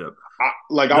 championship? I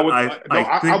would no, I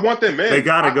I think want them they in.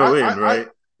 got to go in, right?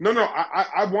 No, no,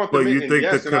 I want But them in, you and think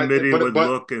the yes, and I committee would but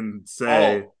look and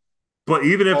say, oh but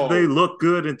even if they oh look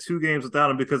good in 2 games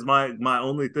without him, because my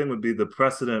only thing would be the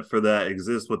precedent for that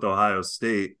exists with Ohio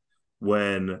State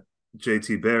when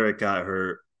JT Barrett got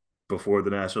hurt before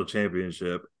the national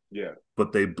championship, yeah,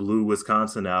 but they blew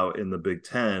Wisconsin out in the Big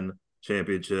Ten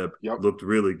championship, yep, looked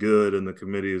really good, and the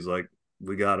committee is like,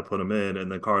 we got to put him in,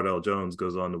 and then Cardell Jones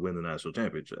goes on to win the national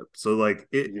championship. So like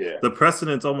yeah. the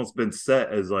precedent's almost been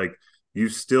set as like you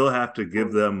still have to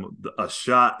give them a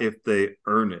shot if they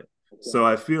earn it. So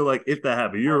I feel like if that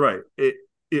happened, you're right. If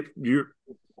you're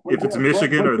if it's Yeah,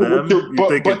 Michigan or them, you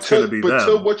think it's going to be but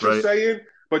to them, what you're right?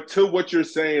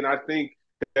 saying, I think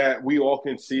that we all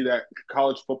can see that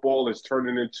college football is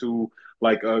turning into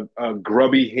like a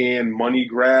grubby hand money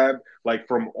grab, like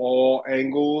from all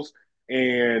angles,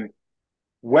 and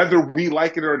whether we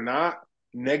like it or not,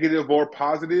 negative or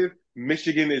positive,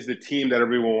 Michigan is the team that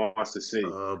everyone wants to see.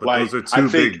 But Like those are I two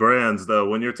think, big brands, though.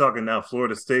 When you're talking now,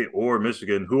 Florida State or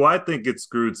Michigan, who I think gets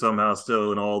screwed somehow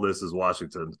still in all this is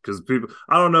Washington. Because people,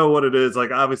 I don't know what it is.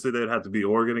 Like, obviously, they'd have to be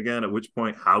Oregon again, at which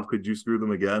point, how could you screw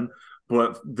them again?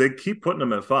 But they keep putting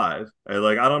them at 5. And,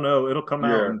 like, I don't know. It'll come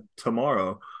out yeah,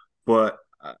 tomorrow. But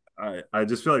I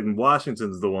just feel like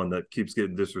Washington's the one that keeps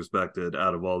getting disrespected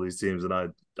out of all these teams. And I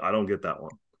don't get that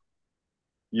one.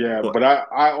 yeah. But But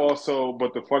I also,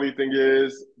 but the funny thing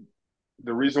is,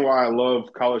 the reason why I love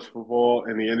college football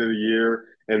and the end of the year,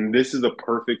 and this is a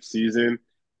perfect season,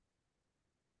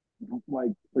 like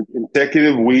for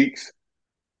consecutive weeks,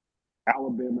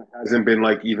 Alabama hasn't been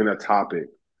like even a topic.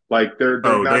 Like they're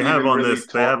oh, not even really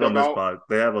they have talked on this about. pod,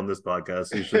 they have on this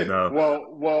podcast. You should know.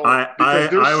 Because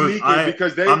they're sneaking I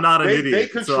because I'm not an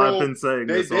idiot, so I've been control saying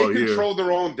this they all year. control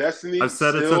their own I've destiny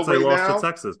said it still since they right lost to now.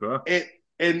 Texas, bro. And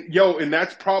and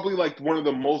that's probably like one of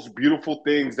the most beautiful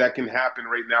things that can happen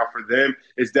right now for them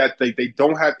is that they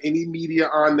don't have any media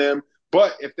on them.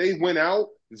 But if they win out,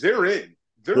 they're in.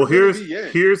 they're Well, going to here's be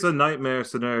in. here's a nightmare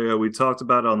scenario we talked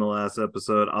about on the last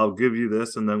episode. I'll give you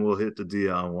this, and then we'll hit the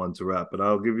Deion one to wrap. But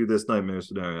I'll give you this nightmare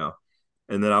scenario,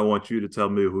 and then I want you to tell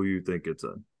me who you think it's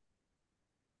in.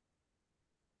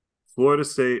 Florida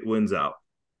State wins out.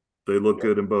 They look Yep.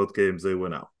 good in both games. They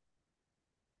win out.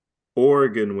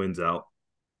 Oregon wins out,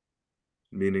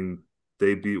 meaning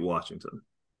they beat Washington.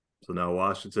 So now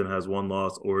Washington has one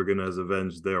loss. Oregon has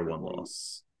avenged their one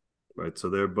loss. Right. So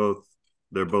they're both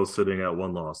sitting at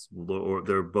one loss, or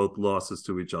they're both losses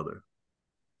to each other.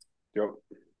 Yep.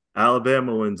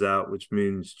 Alabama wins out, which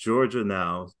means Georgia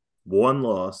now one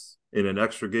loss in an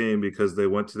extra game because they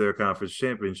went to their conference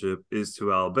championship is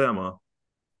to Alabama.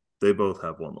 They both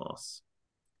have one loss.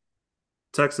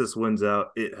 Texas wins out.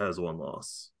 It has one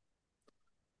loss.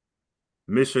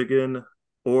 Michigan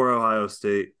or Ohio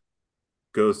State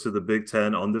goes to the Big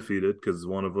Ten undefeated because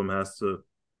one of them has to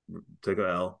take a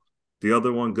L. The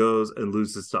other one goes and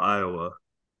loses to Iowa.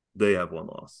 They have one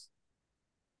loss.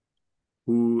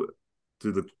 Who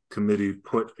do the committee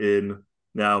put in?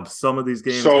 Now, some of these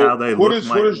games, how So they look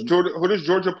might. who does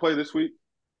Georgia play this week?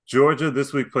 Georgia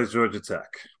this week plays Georgia Tech.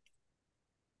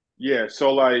 Yeah.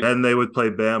 So like, Then they would play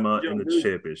Bama yo, in the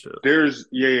championship. there's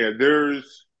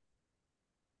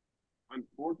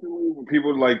unfortunately when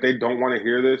people like they don't want to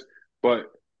hear this, but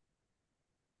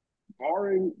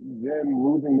barring them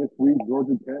losing this week,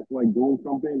 Georgia Tech like doing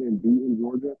something and beating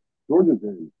Georgia, Georgia's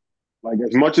in. Like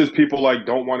as much as people like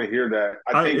don't want to hear that,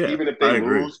 I think Yeah, even if they I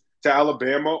agree. lose to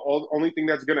Alabama, only thing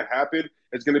that's gonna happen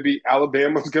is gonna be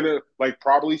Alabama's gonna like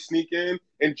probably sneak in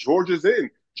and Georgia's in.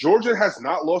 Georgia has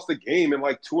not lost a game in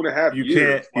like 2.5 You can't,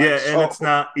 years. yeah, Like and so it's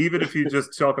not even if you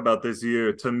just talk about this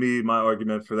year. To me, my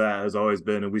argument for that has always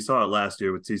been, and we saw it last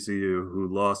year with TCU, who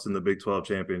lost in the Big 12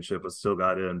 championship but still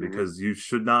got in Mhm. because you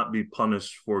should not be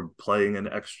punished for playing an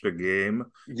extra game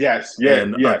Yes, yeah,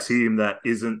 and a yes. team that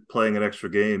isn't playing an extra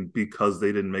game because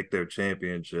they didn't make their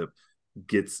championship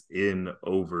gets in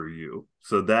over you.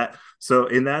 So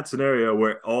in that scenario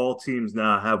where all teams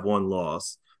now have one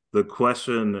loss, the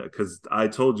question, because I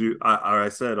told you, I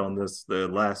said on this the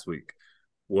last week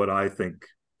what I think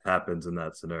happens in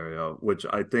that scenario, which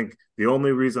I think the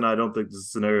only reason I don't think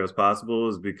this scenario is possible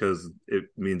is because it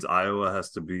means Iowa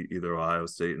has to beat either Ohio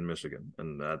State and Michigan,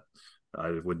 and that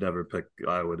I would never pick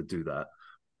Iowa to do that.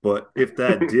 But if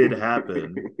that did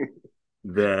happen,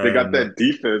 They got then that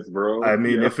defense, bro. I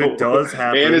mean, if it Yo. does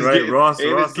happen, right? Ross And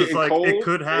it's Ross is getting like it cold.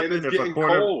 could And happen it's if a getting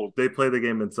corner cold. they play the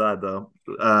game inside though.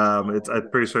 I'm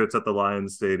pretty sure it's at the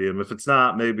Lions Stadium. If it's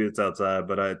not, maybe it's outside,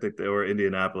 but I think they were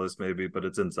Indianapolis maybe, but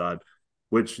it's inside.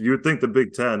 Which you'd think the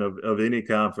Big Ten of any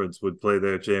conference would play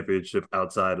their championship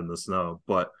outside in the snow,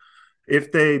 but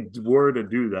if they were to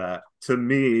do that, to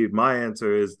me, my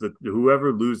answer is that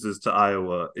whoever loses to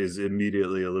Iowa is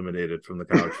immediately eliminated from the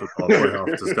college football playoff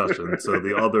discussion. So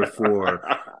the other four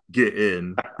get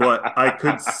in. But I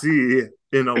could see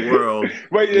in a world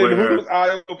Wait, and who where does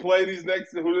Iowa play these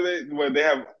next? Who do they? When they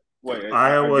have? Wait, I'm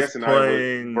Iowa's guessing Iowa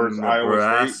playing versus Iowa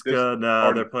State. This Nebraska. No,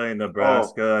 or they're playing oh,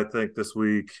 Nebraska, I think, this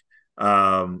week.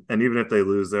 And even if they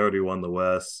lose, they already won the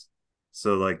West.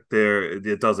 So like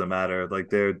it doesn't matter. Like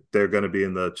they're gonna be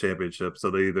in the championship. So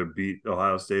they either beat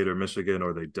Ohio State or Michigan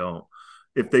or they don't.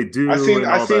 If they do and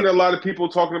I all seen that, a lot of people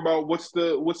talking about what's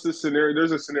the scenario.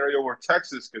 There's a scenario where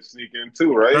Texas could sneak in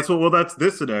too, right? that's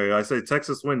this scenario. I say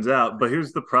Texas wins out, but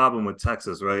here's the problem with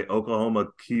Texas, right? Oklahoma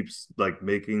keeps like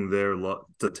making the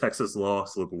Texas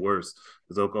loss look worse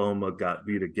because Oklahoma got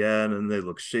beat again and they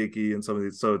look shaky and some of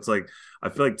these. So it's like I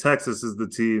feel like Texas is the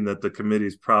team that the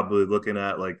committee's probably looking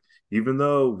at. Like even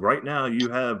though right now you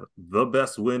have the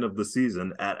best win of the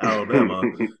season at Alabama,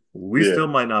 we Yeah. still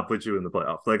might not put you in the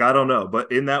playoff. Like I don't know, but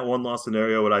in that one loss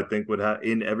scenario, what I think would happen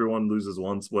in everyone loses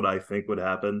once, what I think would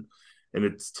happen, and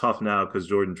it's tough now because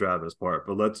Jordan Travis part.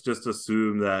 But let's just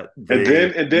assume that they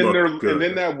look And then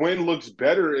good. that win looks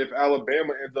better if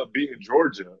Alabama ends up beating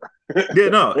Georgia. Yeah,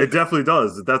 no, it definitely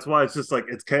does. That's why it's just like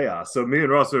it's chaos. So me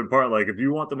and Russ are in part like if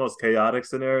you want the most chaotic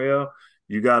scenario,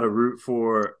 you got to root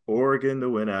for Oregon to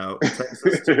win out,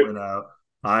 Texas to win out,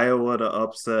 Iowa to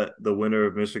upset the winner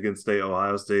of Michigan State,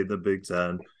 Ohio State in the Big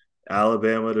Ten,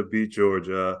 Alabama to beat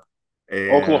Georgia,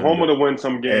 and Oklahoma to win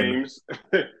some and games.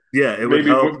 yeah, it would Maybe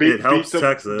help. It helps beat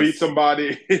Texas.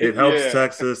 somebody. It helps Yeah.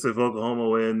 Texas if Oklahoma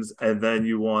wins, and then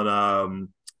you want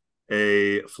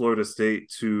a Florida State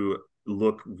to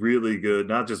look really good,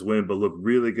 not just win, but look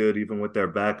really good even with their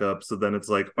backup. So then it's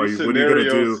like, These what are you gonna do?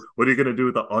 scenarios. What are you gonna do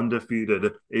with the undefeated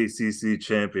ACC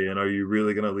champion? Are you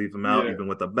really gonna leave them out Yeah. even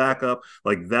with the backup?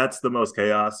 Like that's the most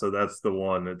chaos. So that's the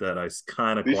one that I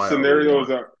kind of These quietly scenarios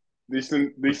want. are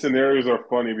these scenarios are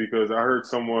funny because I heard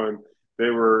someone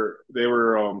they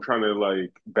were trying to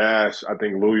like bash I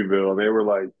think Louisville. They were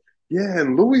like, yeah,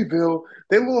 in Louisville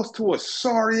they lost to a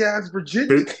sorry ass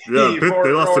Virginia Yeah, team, They or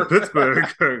lost to or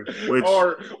Pittsburgh, which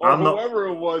or I'm not. whoever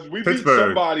it was. We beat Pittsburgh.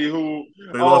 somebody who.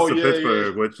 They Oh lost to yeah, yeah.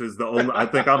 Pittsburgh, which is the only. I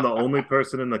think I'm the only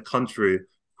person in the country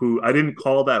who I didn't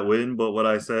call that win, but what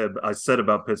I said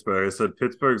about Pittsburgh, I said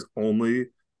Pittsburgh's only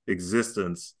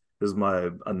existence is my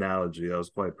analogy. I was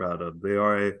quite proud of. They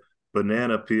are a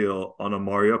banana peel on a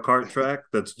Mario Kart track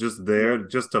that's just there Yep.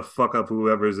 just to fuck up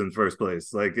whoever's in first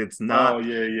place. Like it's Oh not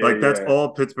yeah, yeah, like that's yeah. all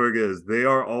Pittsburgh is. They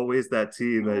are always that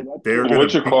team No, that that's they're the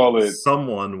what gonna you beat call it.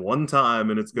 someone one time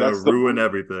and it's gonna That's the ruin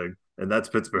everything. And that's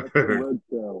that's the Pittsburgh. red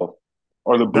shell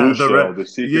or the blue That the shell, the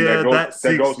seeking yeah, that that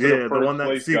seeks goes to the yeah, the one first that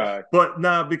place seeks, guy. but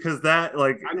nah, because that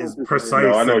like I know what is you're saying,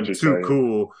 though. I precise know what and you're too saying.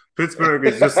 cool. Pittsburgh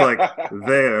is just like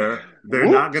there.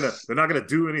 Whoops. They're not gonna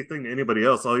do anything to anybody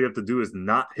else. All you have to do is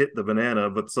not hit the banana,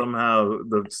 but somehow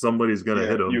somebody's gonna Yeah,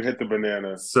 hit them. you hit the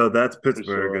banana So that's for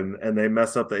Pittsburgh, sure. and they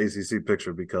mess up the ACC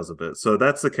picture because of it. So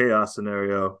that's the chaos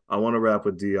scenario. I want to wrap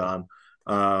with Deion.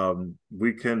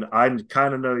 We can. I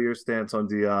kind of know your stance on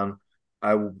Deion.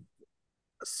 I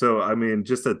I mean,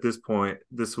 just at this point,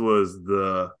 this was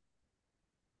the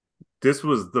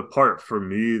part for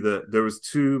me that there was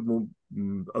two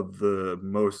of the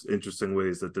most interesting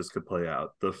ways that this could play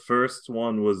out. The first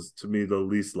one was to me the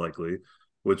least likely,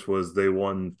 which was they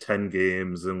won 10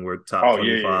 games and were top Oh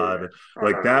yeah, yeah, yeah. 25. Oh no,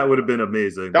 Like no, that would no. have been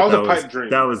amazing, That but was a pipe that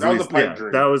dream. was That was a least pipe yeah, that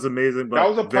dream. was amazing That but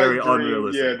was a very pipe dream.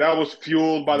 unrealistic. Yeah, that was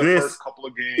fueled by the first This couple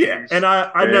of yeah, games, and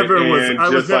and I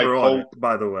was just like never on it, hope.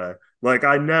 by the way. Like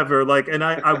I never like and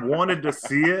I wanted to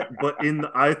see it, but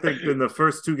I think in the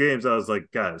first two games I was like,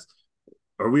 guys,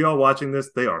 are we all watching this?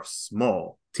 They are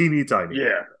small, teeny tiny,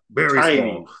 Yeah, very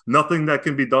small. tiny. Nothing that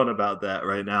can be done about that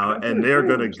right now. That's And gonna they're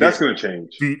gonna change. That's get gonna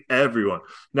change. beat everyone.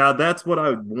 Now that's what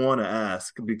I want to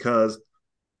ask because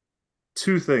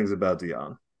two things about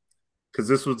Deion. Because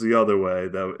this was the other way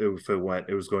that if it went,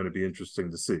 it was going to be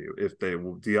interesting to see if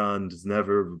Deion's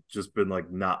never just been like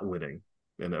not winning,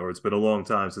 and or it's been a long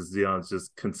time since Deion's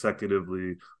just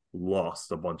consecutively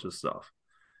lost a bunch of stuff.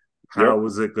 How Yep.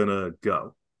 was it gonna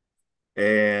go?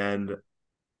 And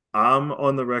I'm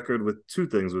on the record with two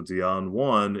things with Deion.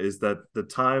 One is that the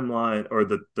timeline or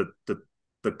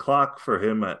the clock for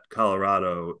him at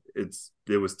Colorado,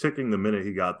 it was ticking the minute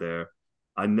he got there.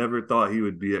 I never thought he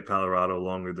would be at Colorado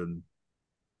longer than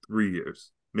 3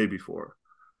 years, maybe four.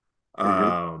 Hmm.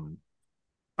 Um,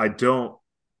 I don't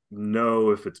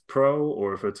know if it's pro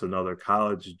or if it's another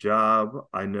college job.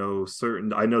 I know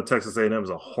Texas A&M is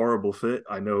a horrible fit.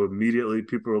 I know immediately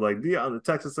people were like, yeah, the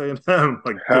Texas A&M,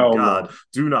 like good Hell God, no.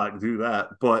 do not do that.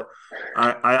 But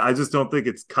I just don't think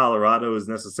it's Colorado is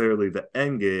necessarily the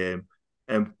end game.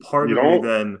 And part You of me don't.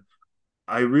 then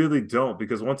I really don't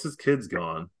because once his kid's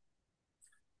gone,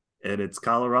 and it's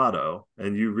Colorado,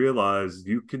 and you realize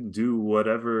you can do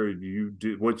whatever you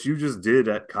do, what you just did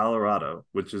at Colorado,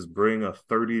 which is bring a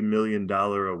 $30 million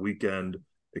a weekend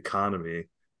economy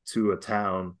to a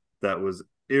town that was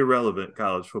irrelevant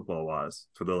college football wise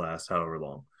for the last however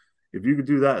long. If you could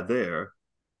do that there,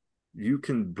 you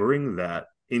can bring that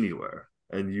anywhere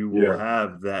and you will Yeah.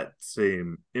 have that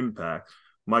same impact.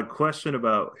 My question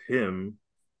about him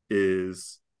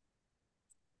is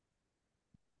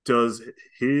does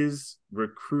his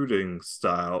recruiting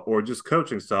style or just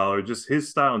coaching style or just his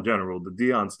style in general, the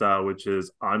Deion style, which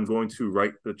is I'm going to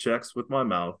write the checks with my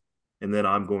mouth and then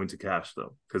I'm going to cash them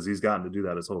because he's gotten to do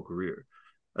that his whole career.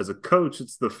 As a coach,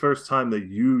 it's the first time that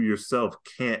you yourself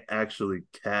can't actually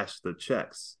cash the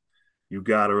checks. You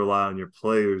got to rely on your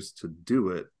players to do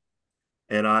it.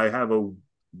 And I have a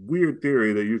weird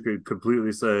theory that you could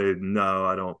completely say, no,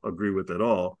 I don't agree with at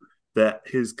all. That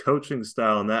his coaching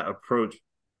style and that approach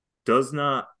does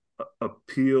not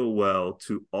appeal well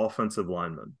to offensive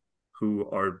linemen who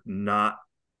are not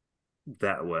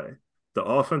that way. The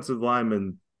offensive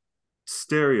lineman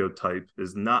stereotype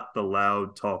is not the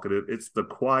loud, talkative, it's the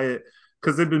quiet,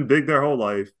 because they've been big their whole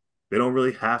life. They don't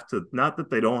really have to, not that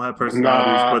they don't have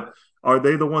personalities, but Nah. are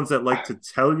they the ones that like to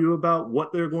tell you about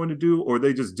what they're going to do, or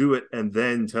they just do it and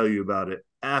then tell you about it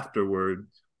afterward,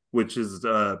 which is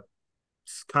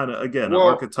kind of, again, an Well,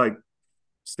 archetype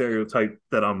stereotype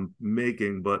that I'm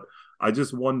making, but I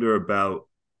just wonder about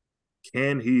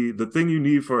the thing you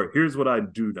need for here's what I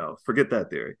do know. Forget that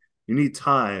theory. You need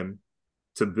time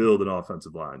to build an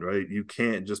offensive line, right? You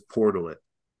can't just portal it.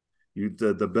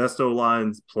 The best O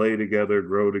lines play together,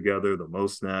 grow together, the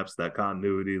most snaps, that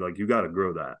continuity, like you got to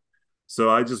grow that. So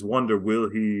I just wonder, will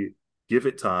he give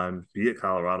it time, be at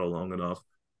Colorado long enough,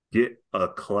 get a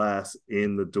class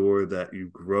in the door that you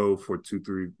grow for 2,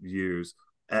 3 years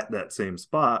at that same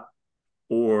spot,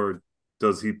 or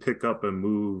does he pick up and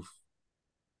move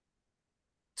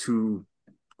too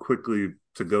quickly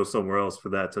to go somewhere else for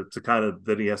that to kind of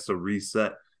then he has to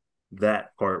reset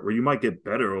that part where you might get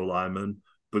better O linemen,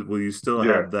 but will you still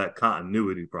Yeah. have that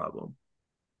continuity problem?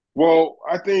 Well,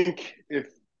 I think if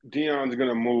Deion's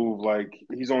gonna move, like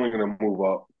he's only gonna move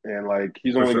up, and like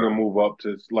he's For only gonna sure. move up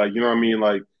to like you know what I mean.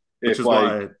 Like Which if is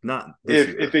like why not this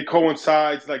if year. it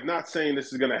coincides, like not saying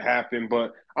this is gonna happen,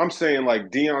 but I'm saying like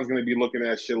Deion's gonna be looking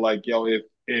at shit like yo,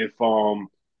 if um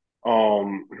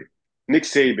Nick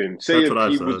Saban, say That's if what I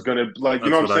he was said. gonna like, you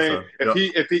know That's what I'm what I saying? said.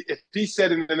 Yep. If he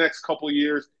said in the next couple of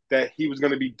years that he was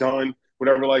gonna be done,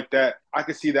 whatever like that, I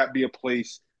could see that be a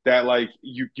place that like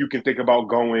you can think about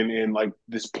going and like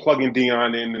this plugging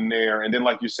Deion in and there, and then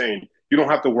like you're saying, you don't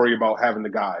have to worry about having the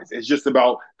guys. It's just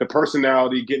about the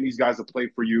personality, getting these guys to play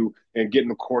for you, and getting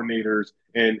the coordinators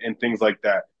and things like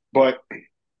that. But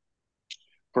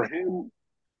for him,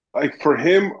 like for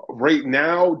him right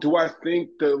now, do I think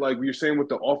that like you're saying with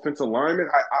the offensive alignment,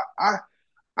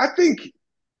 I think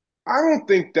I don't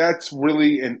think that's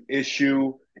really an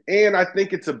issue, and I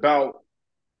think it's about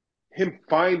him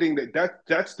finding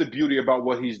that's the beauty about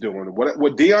what he's doing. What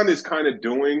Deion is kind of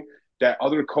doing that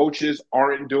other coaches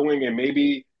aren't doing, and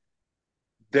maybe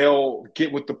they'll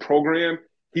get with the program.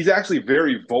 He's actually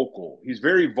very vocal. He's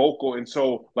very vocal. And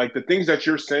so, like the things that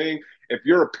you're saying, if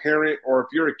you're a parent or if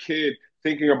you're a kid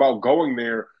thinking about going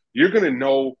there, you're going to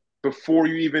know before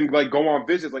you even like go on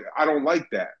visits. Like, I don't like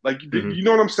that. Like, Mm-hmm. you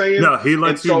know what I'm saying? No, he And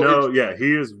lets you so know. it's Yeah,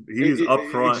 he is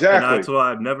upfront, and exactly. that's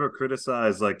why I've never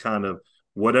criticized like kind of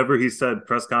whatever he said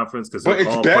press conference because he'll But it's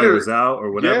call players better. out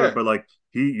or whatever. Yeah. But like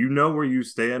you know where you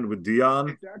stand with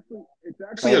Dion It's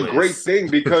actually a great always. thing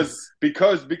because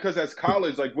as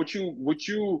college, like what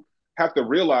you have to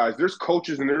realize, there's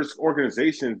coaches and there's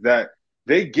organizations that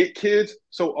they get kids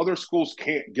so other schools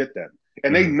can't get them,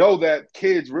 and they Mm-hmm. know that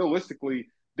kids realistically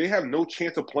they have no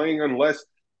chance of playing unless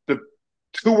the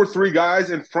two or three guys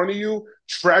in front of you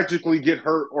tragically get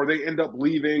hurt or they end up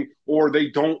leaving or they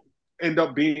don't end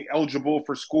up being eligible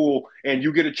for school and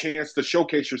you get a chance to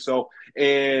showcase yourself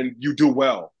and you do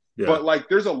well. Yeah, But like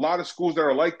there's a lot of schools that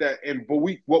are like that. And but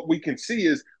we what we can see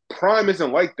is Prime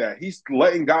isn't like that. He's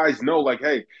letting guys know, like,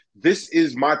 hey, this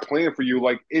is my plan for you.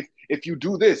 Like if you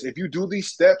do this, if you do these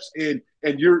steps and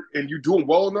you're doing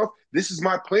well enough, this is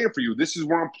my plan for you. This is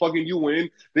where I'm plugging you in.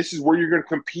 This is where you're gonna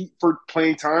compete for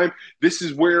playing time. This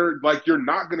is where like you're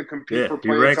not gonna compete yeah. for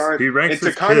He playing ranks time. he ranks And to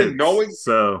his kind of kids, knowing,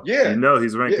 so you yeah, know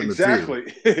he's yeah, ranking the team. exactly.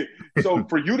 So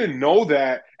for you to know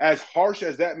that, as harsh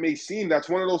as that may seem, that's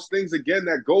one of those things again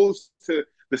that goes to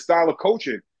the style of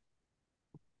coaching.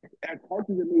 As harsh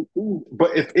as it may seem,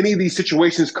 but if any of these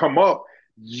situations come up,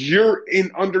 you're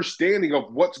in understanding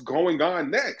of what's going on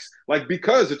next. Like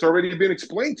because it's already been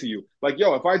explained to you. Like,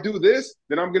 yo, if I do this,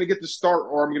 then I'm gonna get the start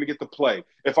or I'm gonna get the play.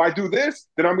 If I do this,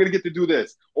 then I'm gonna get to do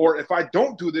this. Or if I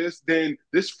don't do this, then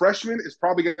this freshman is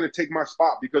probably gonna take my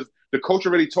spot because the coach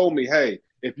already told me, hey,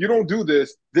 if you don't do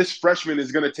this, this freshman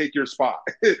is going to take your spot.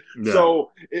 Yeah,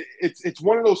 So it's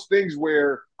one of those things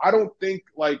where I don't think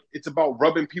like it's about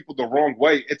rubbing people the wrong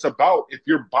way. It's about if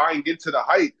you're buying into the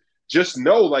hype, just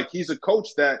know like he's a coach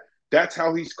that's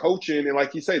how he's coaching, and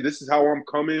like he say, this is how I'm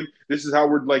coming. This is how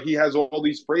we're like he has all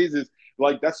these phrases.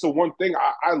 Like that's the one thing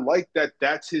I like that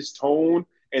that's his tone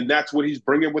and that's what he's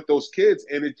bringing with those kids.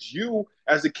 And it's you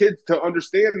as a kid to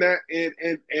understand that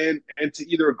and to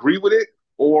either agree with it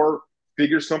or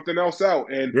figure something else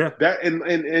out. And yeah, that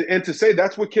and to say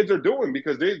that's what kids are doing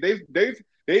because they've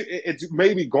it's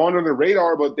maybe gone on the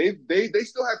radar, but they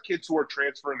still have kids who are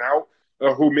transferring out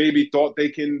who maybe thought they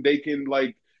can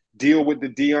like deal with the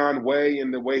Deion way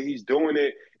and the way he's doing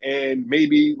it, and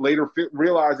maybe later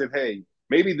realizing, hey,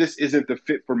 maybe this isn't the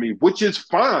fit for me, which is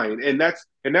fine. And that's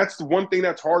the one thing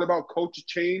that's hard about coach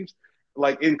change,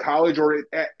 like in college or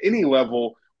at any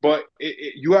level. But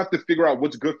you have to figure out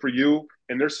what's good for you.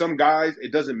 And there's some guys,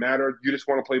 it doesn't matter. You just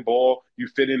want to play ball. You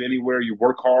fit in anywhere. You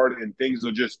work hard, and things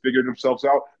will just figure themselves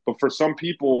out. But for some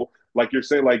people, like you're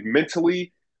saying, like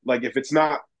mentally, like if it's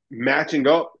not matching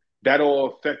up,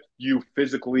 that'll affect you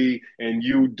physically and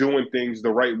you doing things the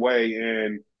right way.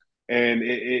 And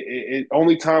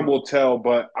only time will tell.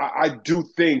 But I do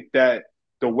think that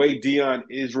the way Deion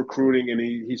is recruiting and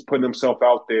he's putting himself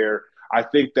out there, I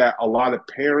think that a lot of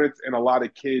parents and a lot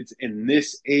of kids in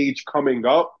this age coming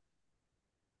up,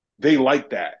 they like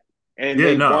that. And yeah.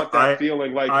 they No, want that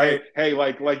feeling like, I hey,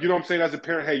 like you know what I'm saying as a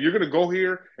parent, hey, you're gonna go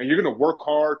here and you're gonna work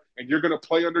hard and you're gonna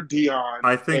play under Deion.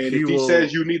 I think And he if he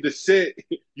says will. you need to sit,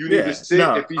 you need to Yeah, sit.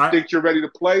 no, If he I thinks you're ready to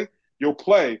play, you'll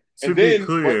play. to And be then,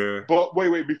 clear. but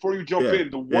wait, before you jump Yeah, in,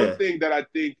 the one yeah, thing that I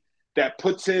think that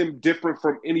puts him different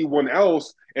from anyone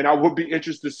else, and I would be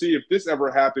interested to see if this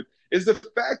ever happened, is the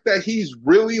fact that he's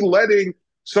really letting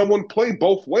someone play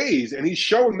both ways. And he's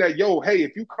showing that, yo, hey,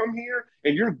 if you come here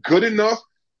and you're good enough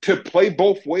to play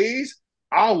both ways,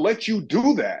 I'll let you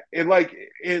do that. And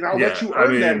I'll let Yeah, you I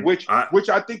earn that, mean, which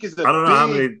I think is a I don't know how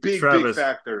many big Travis.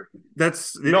 factor.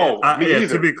 That's No, me yeah. To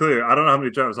either. be clear, I don't know how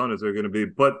many Travis Hunters are going to be,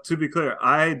 but to be clear,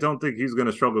 I don't think he's going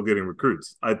to struggle getting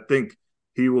recruits. I think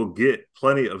he will get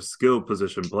plenty of skill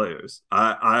position players.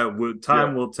 I would Yeah.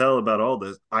 time will tell about all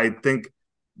this. I think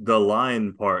the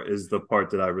line part is the part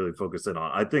that I really focus in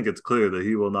on. I think it's clear that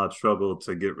he will not struggle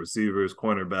to get receivers,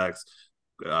 cornerbacks,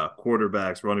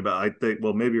 quarterbacks, running back. I think,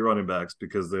 well, maybe running backs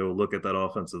because they will look at that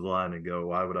offensive line and go,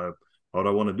 why would I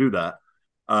want to do that?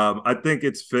 I think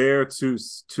it's fair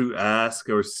to ask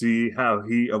or see how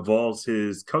he evolves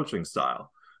his coaching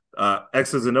style,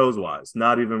 X's and O's wise,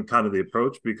 not even kind of the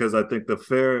approach, because I think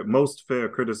the most fair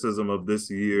criticism of this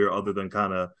year, other than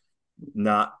kind of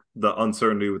not the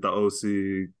uncertainty with the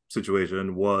OC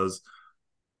situation, was,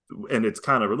 and it's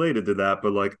kind of related to that,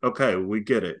 but like, okay, we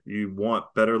get it. You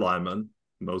want better linemen.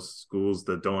 Most schools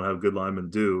that don't have good linemen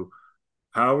do.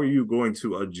 How are you going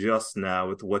to adjust now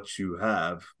with what you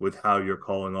have, with how you're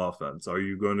calling offense? Are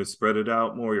you going to spread it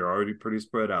out more? You're already pretty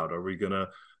spread out. Are we going to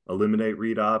eliminate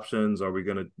read options? Are we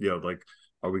going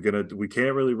to, we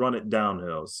can't really run it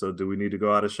downhill. So do we need to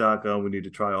go out of shotgun? We need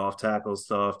to try off tackle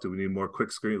stuff. Do we need more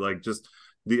quick screen? Like, just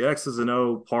the X's and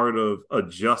O part of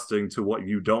adjusting to what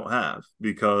you don't have,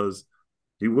 because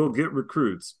he will get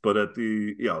recruits, but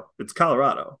it's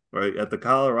Colorado, right? At the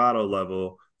Colorado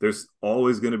level, there's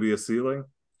always going to be a ceiling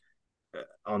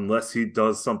unless he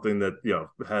does something that,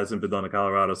 hasn't been done in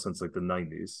Colorado since like the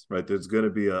 90s, right? There's going to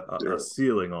be a Yeah.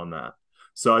 ceiling on that.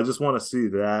 So I just want to see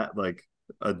that, like,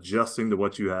 adjusting to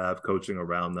what you have, coaching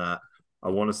around that. I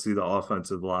want to see the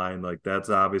offensive line. Like, that's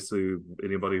obviously,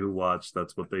 anybody who watched,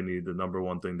 that's what they need, the number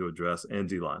one thing to address, and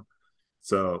D-line.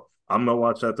 So I'm going to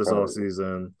watch that this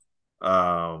offseason.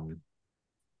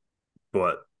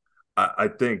 But I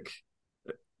think,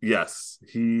 yes,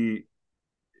 he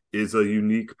is a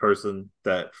unique person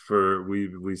that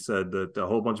we said that a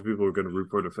whole bunch of people are going to root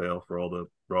for to fail for all the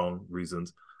wrong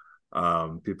reasons.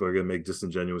 People are going to make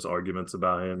disingenuous arguments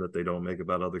about him that they don't make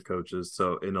about other coaches.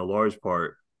 So in a large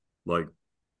part, like,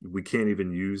 we can't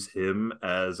even use him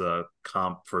as a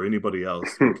comp for anybody else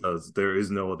because there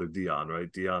is no other Deion,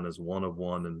 right? Deion is one of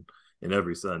one in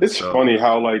every sense. It's So funny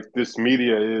how like this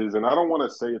media is, and I don't want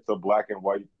to say it's a black and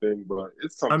white thing, but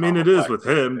it's I sometimes mean, a it is black with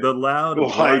and white him. thing.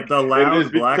 Like, The and it's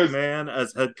loud black because man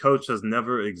as head coach has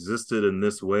never existed in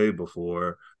this way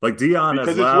before. Like, Deion as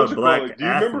it's what loud you call black it. Do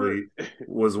you remember? athlete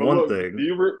was But one look,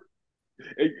 thing,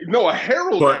 no, a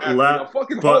herald but athlete, loud, a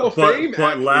fucking Hall of Fame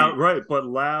but loud, athlete. right? But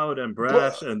loud and But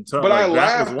brash and but I like,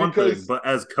 that was laugh one thing. because But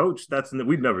as coach,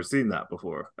 we've never seen that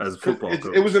before as a football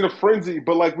it was coach. in a frenzy.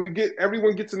 But like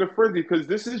everyone gets in a frenzy because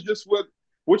this is just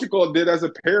what you call it did as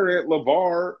a parent.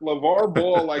 Lavar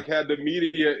Ball like had the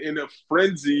media in a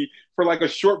frenzy for like a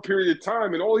short period of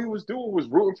time, and all he was doing was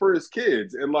rooting for his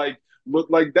kids, and like look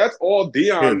like that's all Yeah,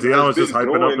 Deion Deion has was been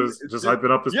doing. It's just just hyping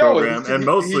up his yo, program and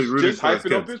mostly he's rooting just for his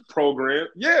hyping up kids. his program,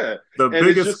 yeah, The and it's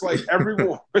biggest just like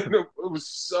everyone it was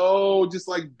so just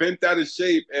like bent out of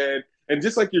shape, and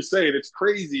just like you're saying, it's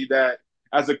crazy that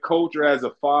as a coach or as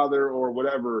a father or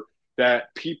whatever,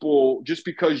 that people just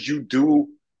because you do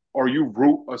or you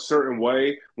root a certain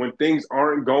way when things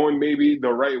aren't going maybe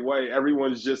the right way,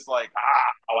 everyone's just like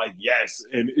like yes,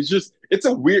 and it's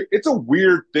a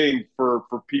weird thing for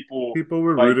people people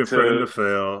were like rooting for him to to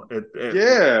fail.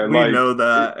 yeah We like know it,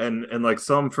 that, and like,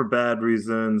 some for bad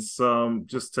reasons, some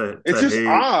just it's to just hate,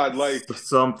 odd like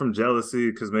some from jealousy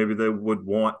because maybe they would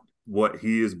want what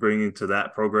he is bringing to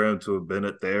that program to have been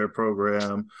at their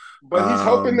program. but he's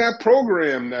helping Um, that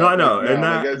program no, now I know, and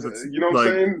like that as you know what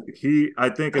I'm like saying. I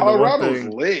think, and Colorado's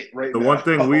lit right the one now.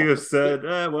 thing we have said,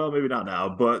 well, maybe not now,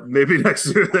 but maybe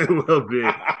next year they will be.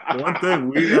 The one thing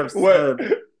we have What?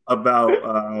 said about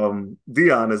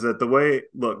Deion is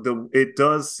that it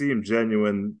does seem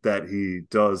genuine that he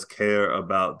does care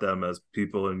about them as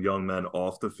people and young men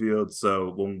off the field. So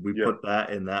when we Yeah. put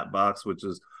that in that box, which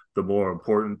is the more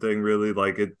important thing, really,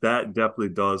 like, that definitely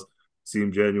does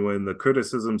seem genuine. The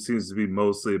criticism seems to be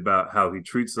mostly about how he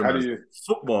treats them How do as you?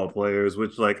 football players,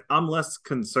 which, like, I'm less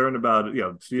concerned about,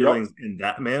 Yep. feelings in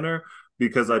that manner,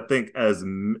 because I think as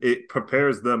it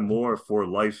prepares them more for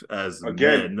life as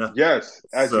Again, men. yes,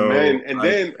 as men, So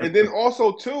I and then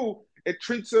also too, it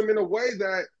treats them in a way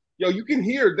that you can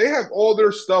hear they have all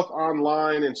their stuff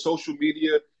online and social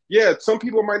media. Yeah, some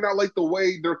people might not like the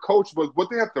way they're coached, but what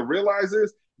they have to realize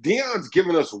is Deion's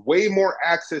given us way more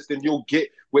access than you'll get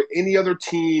with any other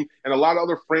team and a lot of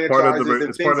other Part of franchises the and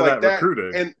it's part things of like that that.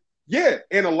 recruiting. And yeah,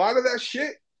 and a lot of that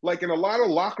shit, like in a lot of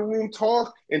locker room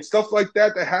talk and stuff like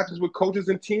that that happens with coaches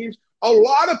and teams, a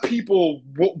lot of people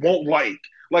won't like.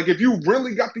 Like if you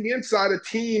really got the inside of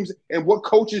teams and what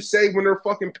coaches say when they're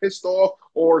fucking pissed off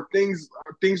or things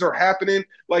are happening,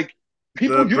 like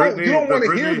people you don't want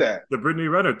to hear that. The Brittany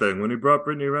Renner thing. When he brought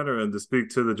Brittany Renner in to speak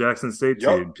to the Jackson State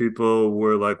Yep. team, people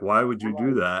were like, "Why would you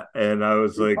do that?" And I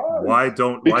was like,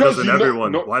 Because you know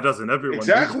no why doesn't everyone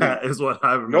do exactly. that?" Is what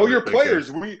I Know remember your thinking.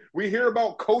 players. We hear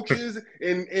about coaches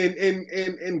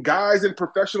and guys and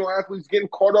professional athletes getting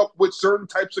caught up with certain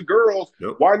types of girls.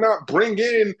 Yep. Why not bring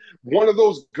in one of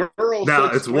those girls to Now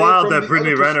it's explain wild from that the other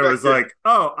Brittany Renner was perspective?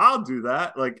 like, "Oh, I'll do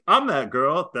that. Like, I'm that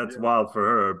girl." That's Yeah, wild for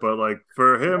her, but like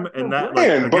for him, that's your and that, like,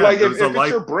 brand. But again, like it was a if it's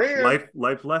your brand,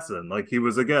 life lesson. Like he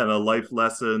was again a life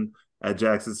lesson at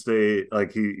Jackson State.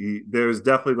 Like he there's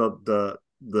definitely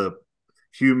the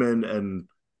human and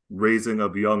raising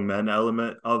of young men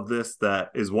element of this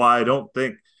that is why I don't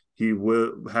think he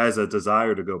will has a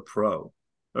desire to go pro,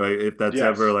 right? If that's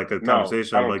ever yes. like a No, I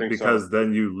conversation, don't like think so. because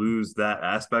then you lose that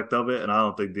aspect of it, and I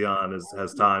don't think Deion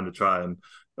has time to try and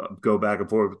go back and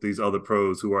forth with these other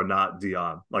pros who are not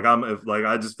Deion.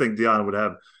 I just think Deion would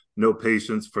have no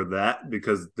patience for that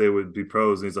because they would be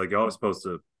pros, and he's like, y'all supposed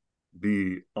to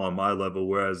be on my level.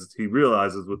 Whereas he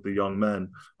realizes with the young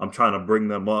men, I'm trying to bring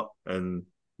them up and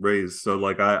raise. So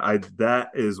like I that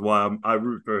is why I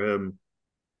root for him.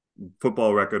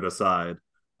 Football record aside,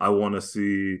 I want to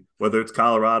see whether it's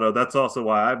Colorado. That's also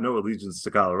why I have no allegiance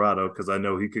to Colorado because I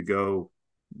know he could go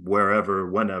wherever,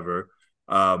 whenever.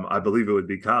 I believe it would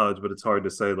be college, but it's hard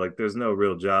to say. Like, there's no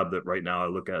real job that right now I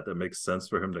look at that makes sense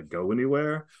for him to go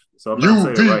anywhere. So I'm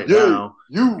not saying right UVA, now.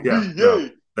 Yeah, no,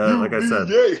 UVA, that like I said,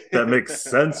 that makes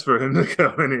sense UVA. for him to go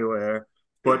anywhere.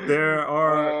 But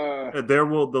uh,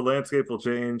 the landscape will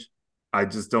change. I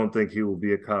just don't think he will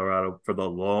be at Colorado for the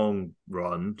long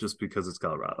run just because it's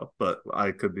Colorado. But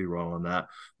I could be wrong on that.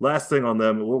 Last thing on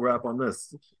them, we'll wrap on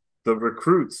this. The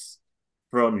recruits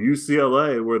from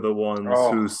UCLA were the ones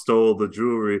who oh, stole the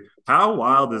jewelry. How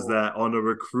wild is oh, that on a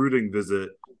recruiting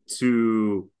visit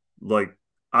to like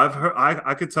I've heard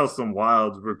I could tell some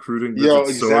wild recruiting yo,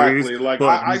 visit stories, exactly. Like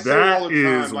but I say that all the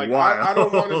is time, like I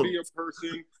don't want to wild. be a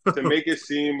person to make it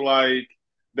seem like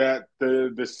that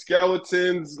the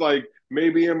skeletons, like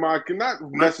maybe in my not I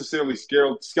necessarily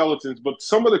skeletons, but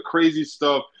some of the crazy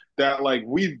stuff that like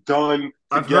we've done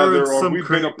I've heard together or some we've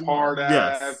been crazy. a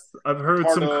Yes, I've heard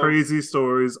part some of. crazy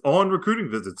stories on recruiting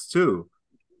visits too.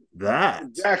 That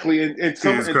Exactly, is and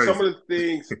some crazy. of the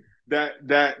things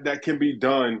that can be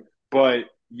done, but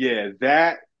yeah,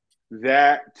 that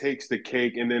takes the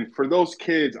cake. And then for those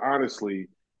kids, honestly,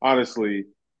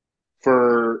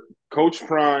 for Coach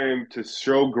Prime to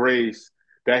show grace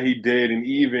that he did, and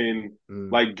even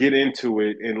Mm. like get into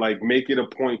it and like make it a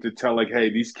point to tell like, hey,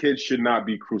 these kids should not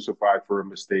be crucified for a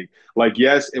mistake. Like,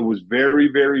 yes, it was very,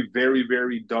 very, very,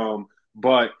 very dumb,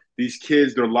 but these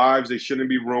kids, their lives, they shouldn't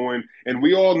be ruined. And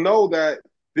we all know that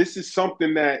this is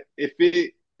something that if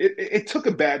it took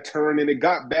a bad turn and it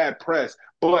got bad press,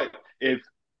 but if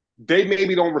they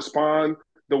maybe don't respond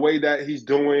the way that he's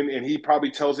doing, and he probably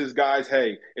tells his guys,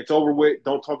 "Hey, it's over with.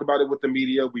 Don't talk about it with the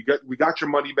media. We got your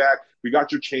money back. We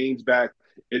got your chains back.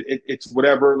 It's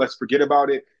whatever. Let's forget about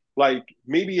it." Like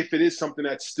maybe if it is something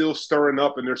that's still stirring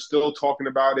up and they're still talking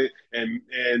about it and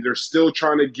they're still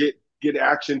trying to get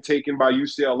action taken by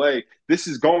UCLA, this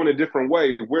is going a different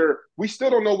way where we still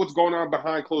don't know what's going on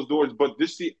behind closed doors, but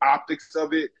this the optics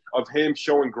of it, of him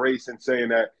showing grace and saying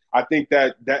that. I think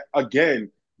that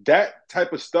again, that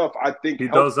type of stuff I think He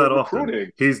helps does with that often.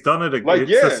 recruiting. He's done it. Like,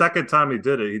 It's the yeah, second time he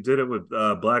did it. He did it with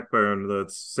Blackburn, the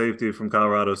safety from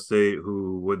Colorado State,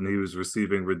 who when he was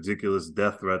receiving ridiculous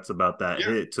death threats about that yeah,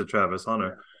 hit to Travis yeah.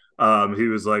 Hunter, he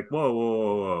was like, "Whoa, whoa,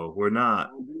 whoa, whoa, we're not."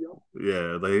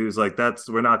 Yeah, like, he was like, "That's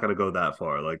we're not going to go that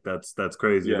far. Like that's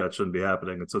crazy. Yeah. That shouldn't be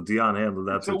happening." And so Dion handled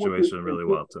that Until situation really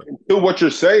well too. what you're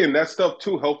saying, that stuff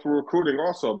too helps with recruiting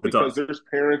also It because does. there's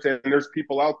parents and there's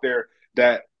people out there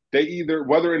that they either,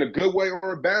 whether in a good way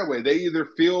or a bad way, they either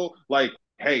feel like,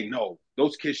 hey, no,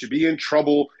 those kids should be in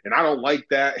trouble and I don't like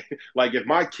that. Like if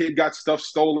my kid got stuff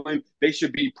stolen, they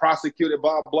should be prosecuted,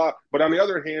 blah, blah. But on the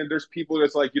other hand, there's people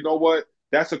that's like, you know what?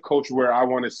 That's a coach where I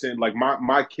want to send like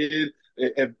my kid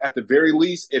if, at the very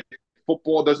least, if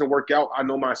football doesn't work out, I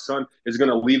know my son is going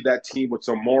to leave that team with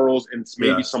some morals and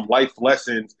maybe Yeah, some life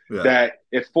lessons yeah, that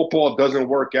if football doesn't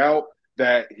work out,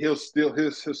 that he'll still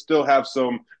have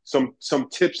some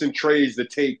tips and trades to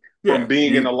take from yeah.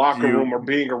 being in the locker You room or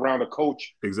being around a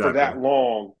coach for exactly. that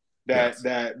long.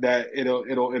 that Yes.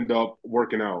 it'll end up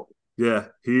working out. Yeah,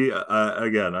 he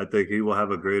again, I think he will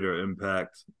have a greater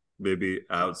impact maybe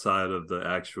outside of the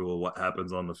actual what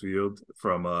happens on the field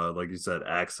from like you said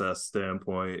access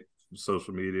standpoint,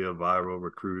 social media, viral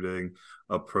recruiting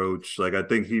approach. Like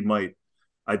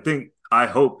I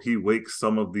hope he wakes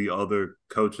some of the other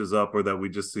coaches up or that we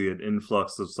just see an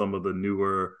influx of some of the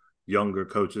newer younger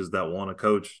coaches that want to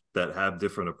coach that have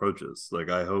different approaches. Like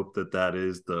I hope that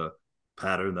is the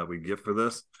pattern that we get for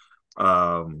this.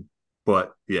 Um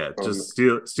but yeah, Um, just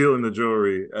stealing the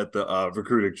jewelry at the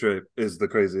recruiting trip is the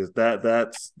craziest.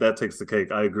 That takes the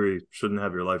cake. I agree. Shouldn't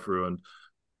have your life ruined.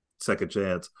 Second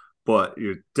chance, but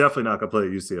you're definitely not gonna play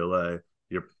at UCLA.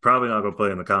 You're probably not gonna play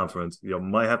in the conference. You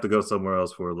might have to go somewhere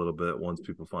else for a little bit once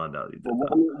people find out you did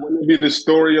that. wouldn't it be the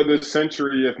story of the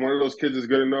century if one of those kids is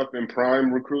good enough and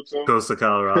Prime recruits him? Goes to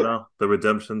Colorado, the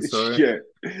redemption story. Yeah,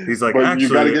 He's like, but you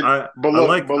got to actually, get. But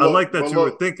look, I like that but you were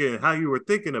look, thinking how you were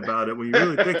thinking about it. When you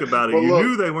really think about it, but you look.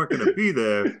 knew they weren't going to be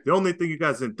there. The only thing you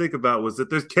guys didn't think about was that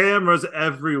there's cameras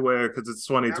everywhere because it's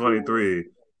Everywhere. 2023.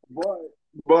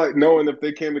 But knowing if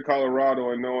they came to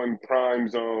Colorado and knowing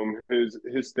Prime's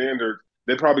his standards,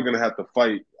 they're probably gonna have to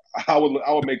fight. I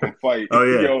would make them fight. Oh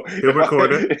yeah, Yo, he'll if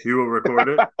record it. I He will record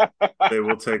it. They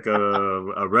will take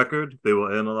a record. They will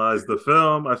analyze the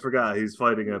film. I forgot he's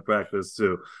fighting at practice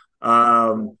too.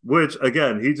 Which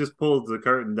again, he just pulled the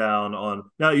curtain down on.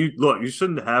 Now you look, you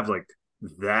shouldn't have like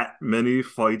that many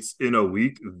fights in a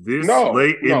week this no,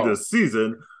 late in the no.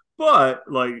 season, but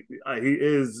like he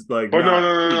is like But no, not.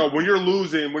 no, no, no. When you're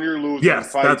losing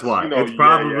Yes, that's fights, why. yeah, yeah,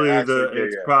 actually, yeah,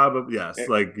 It's yeah. probably yes,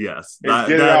 like yes. Is That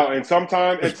get it that out. And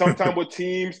sometime with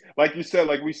teams, like you said,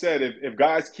 like we said, if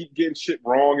guys keep getting shit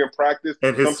wrong in practice,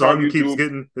 and sometimes you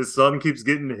do. his son keeps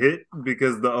getting hit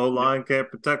because the O line can't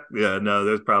protect. Yeah, no,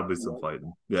 there's probably some Yeah.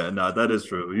 fighting. Yeah, no, that is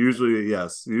true. Usually,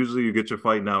 yes, usually you get your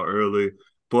fight out early,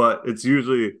 but it's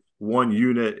usually one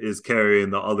unit is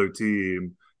carrying the other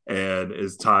team and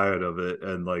is tired of it,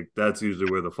 and like that's usually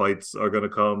where the fights are gonna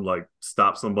come, like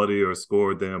stop somebody or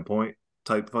score a damn point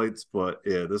type fights. But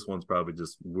yeah, this one's probably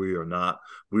just we are not.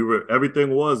 We were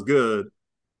everything was good,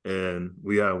 and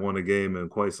we hadn't won a game in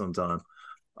quite some time.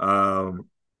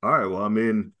 All right. Well, I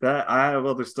mean that I have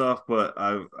other stuff, but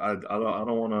I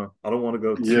don't want to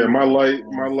go Yeah,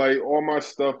 too. all my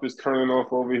stuff is turning off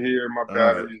over here. My All right.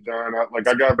 battery's dying. I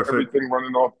got Perfect. everything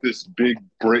running off this big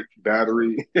brick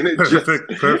battery, and it just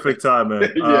Perfect time,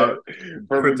 man. yeah,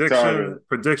 perfect timing.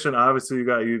 Prediction. Obviously, you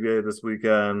got UVA this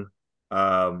weekend.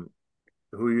 Um,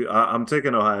 I'm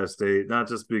taking Ohio State, not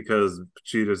just because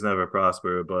cheaters never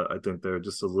prosper, but I think they're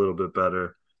just a little bit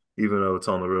better, even though it's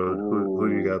on the road. Who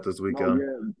do you Ooh, got this no,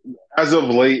 weekend? yeah. As of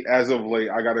late, I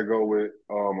got to go with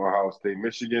Ohio State,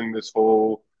 Michigan. This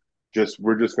whole just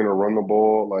we're just gonna run the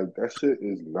ball like that shit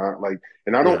is not like.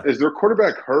 And I Yeah. don't. Is their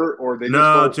quarterback hurt or they just No,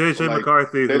 don't JJ like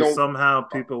McCarthy, they who don't. somehow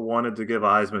people wanted to give a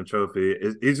Heisman Trophy,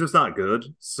 he's just not good.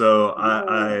 So No,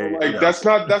 but like yeah. that's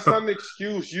not an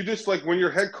excuse. You just like when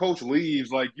your head coach leaves,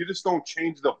 like you just don't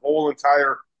change the whole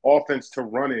entire offense to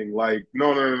running. Like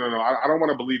no. I don't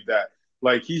want to believe that.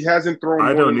 Like he hasn't thrown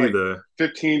I more don't than like either.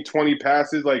 15, 20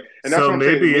 passes. Like, and that's So what I'm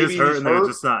saying. maybe he is Maybe hurt he's and they're hurt.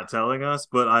 just not telling us.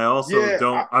 But I also Yeah,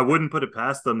 don't. I wouldn't put it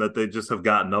past them that they just have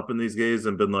gotten up in these games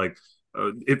and been like,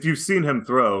 if you've seen him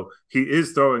throw, he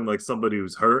is throwing like somebody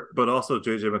who's hurt. But also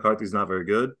JJ McCarthy's not very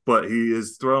good. But he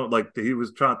is throwing like he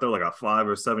was trying to throw like a 5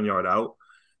 or 7 yard out.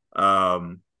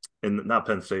 In not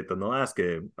Penn State than the last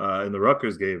game, in the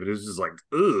Rutgers game, it was just like,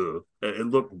 ugh, it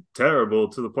looked terrible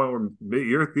to the point where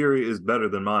your theory is better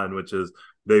than mine, which is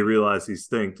they realize he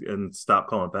stinked and stop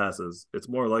calling passes. It's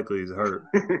more likely he's hurt.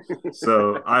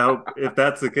 So I hope if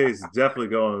that's the case, definitely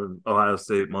going Ohio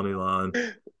State money line.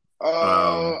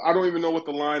 I don't even know what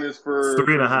the line is It's three and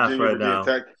for a half Virginia right Virginia now.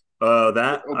 Tech.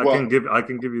 That Well, I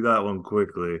can give you that one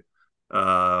quickly.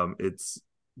 It's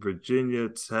Virginia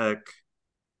Tech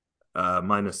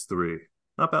 -3.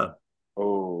 Not bad.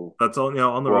 oh, That's on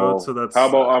on the road, so well. How that's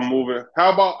about I'm moving?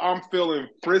 How about I'm feeling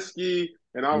frisky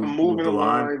and I'm move moving the the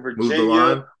line, line move the Virginia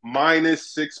line.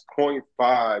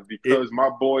 -6.5 It because my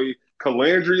boy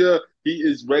Calandria he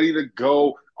is ready to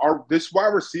go. Our this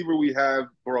wide receiver we have,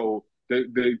 bro.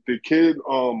 The kid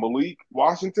Malik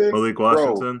Washington, Malik bro,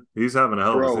 Washington, he's having a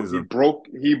hell of a bro. season.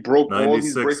 He broke all.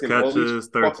 He's 96 breaking all these catches,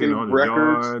 fucking 1,300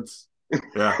 records. yards.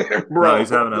 Yeah, no, he's Bro,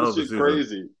 having a hell this of a shit season.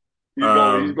 crazy. He's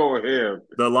Um, going ham.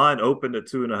 the line opened at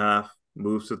 2.5,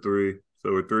 moves to 3,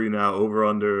 so we're 3 now. Over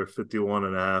under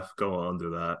 51.5. Going under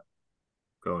that.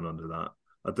 Going under that.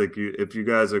 I think if you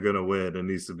guys are gonna win, it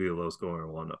needs to be a low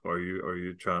scoring one. Are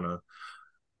you trying to?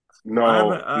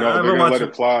 No, no, I they're haven't gonna let watched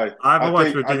it fly. I I haven't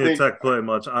watched think I Virginia think Tech play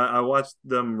much. I watched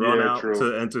them run yeah, out true.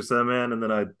 to enter Sandman, and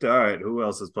then all right, who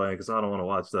else is playing? Because I don't want to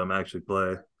watch them actually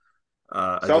play.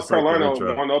 I just South like their Carolina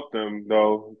intro. one up them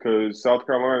though, because South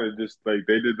Carolina just like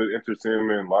they did the Enter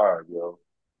Sandman live, yo,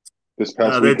 this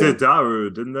No, past they did weekend.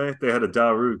 Darude, didn't they? They had a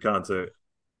Darude concert.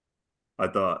 I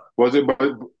thought Was it? But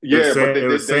yeah, but It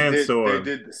was they Sandstorm,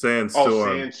 did. Oh,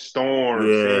 Sandstorm. Sandstorm,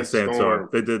 Yeah, Sandstorm. Sandstorm.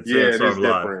 They did Yeah, it is Sandstorm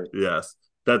live. different. Yes,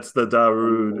 that's the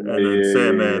Darude, Yeah, and then yeah,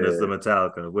 Sandman is the yeah,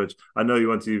 Metallica. Which I know you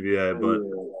went to UVA, yeah. but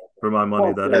Yeah. for my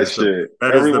money, Fuck that shit.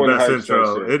 that is the Everyone best hypes that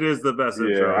intro. shit. It is the best Yeah,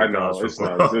 intro I in college know. It's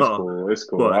nice. It's football. cool. It's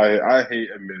cool. But I hate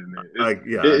admitting it.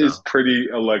 yeah, I It is know. pretty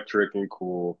electric and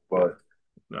cool, Yeah. but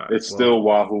All right. it's Well, still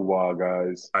Wahoo Wah,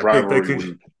 guys. I think Rivalry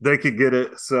week. they could get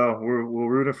it. So we're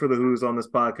rooting for the Who's on this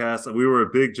podcast. We were a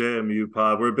big JMU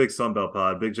pod. We're a big Sunbelt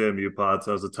pod, big JMU pod.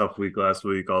 So it was a tough week last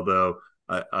week. Although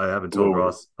I haven't told Blue.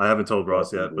 Ross. I haven't told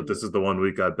Ross Definitely yet. But blue. this is the one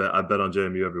week I bet on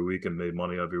JMU every week and made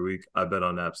money every week. I bet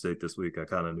on App State this week. I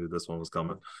kind of knew this one was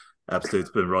coming. App State's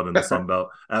been running the Sun Belt.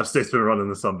 App State's been running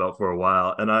the Sun Belt for a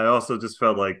while, and I also just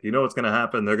felt like you know what's going to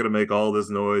happen. They're going to make all this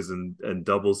noise and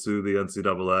double sue the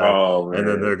NCAA, Oh and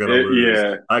then man. they're going to lose.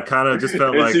 Yeah. I kind of just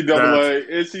felt like that.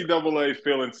 NCAA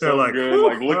feeling They're so like, good. whew,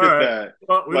 Like, all look at right. that.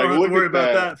 Well, we Like, don't have to look worry at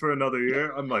about that. that for another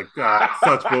year. I'm like, God,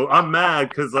 such bull. I'm mad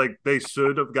because like they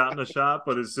should have gotten a shot,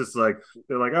 but it's just like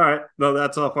they're like, all right, no,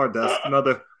 that's off our desk.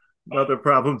 Another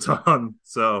problem done.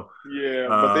 So, Yeah,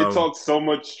 but they um, talk so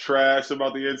much trash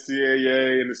about the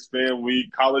NCAA and the span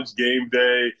week, college game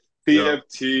day, yeah,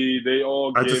 TFT. They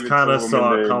all I just gave it to kind of them, and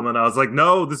saw it then coming. I was like,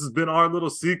 no, this has been our little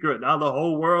secret. Now the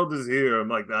whole world is here. I'm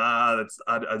like, nah,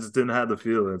 I just didn't have the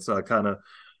feeling. So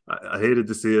I hated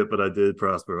to see it, but I did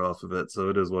prosper off of it. So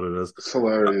it is what it is. it's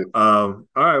hilarious. All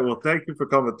right. Well, thank you for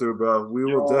coming through, bro. We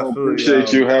will Yo,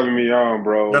 appreciate you having me on,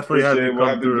 bro. definitely have Appreciate you it. We'll come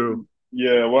have to through do,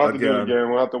 yeah, we'll have to do it again. again.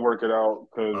 We'll have to work it out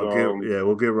because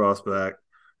We'll get Ross back.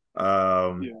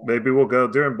 yeah. Maybe we'll go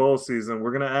during bowl season.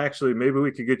 We're gonna actually maybe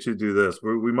we could get you to do this.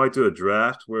 We might do a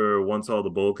draft where once all the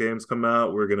bowl games come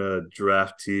out, we're gonna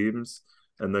draft teams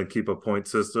and then keep a point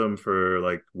system for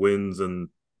like wins and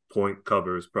point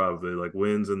covers, probably like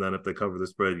wins, and then if they cover the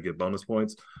spread, you get bonus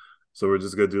points. So we're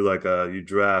just gonna do like you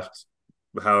draft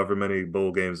however many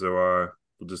bowl games there are.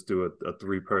 We'll just do a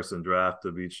 3-person draft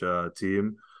of each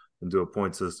team and do a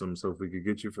point system. So if we could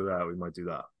get you for that, we might do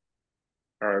that.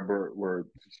 All right, Bert, word.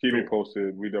 Just keep me Cool.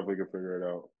 posted. We definitely can figure it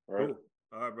out. All right. Cool.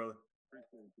 All right, brother.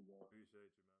 Appreciate you, bro.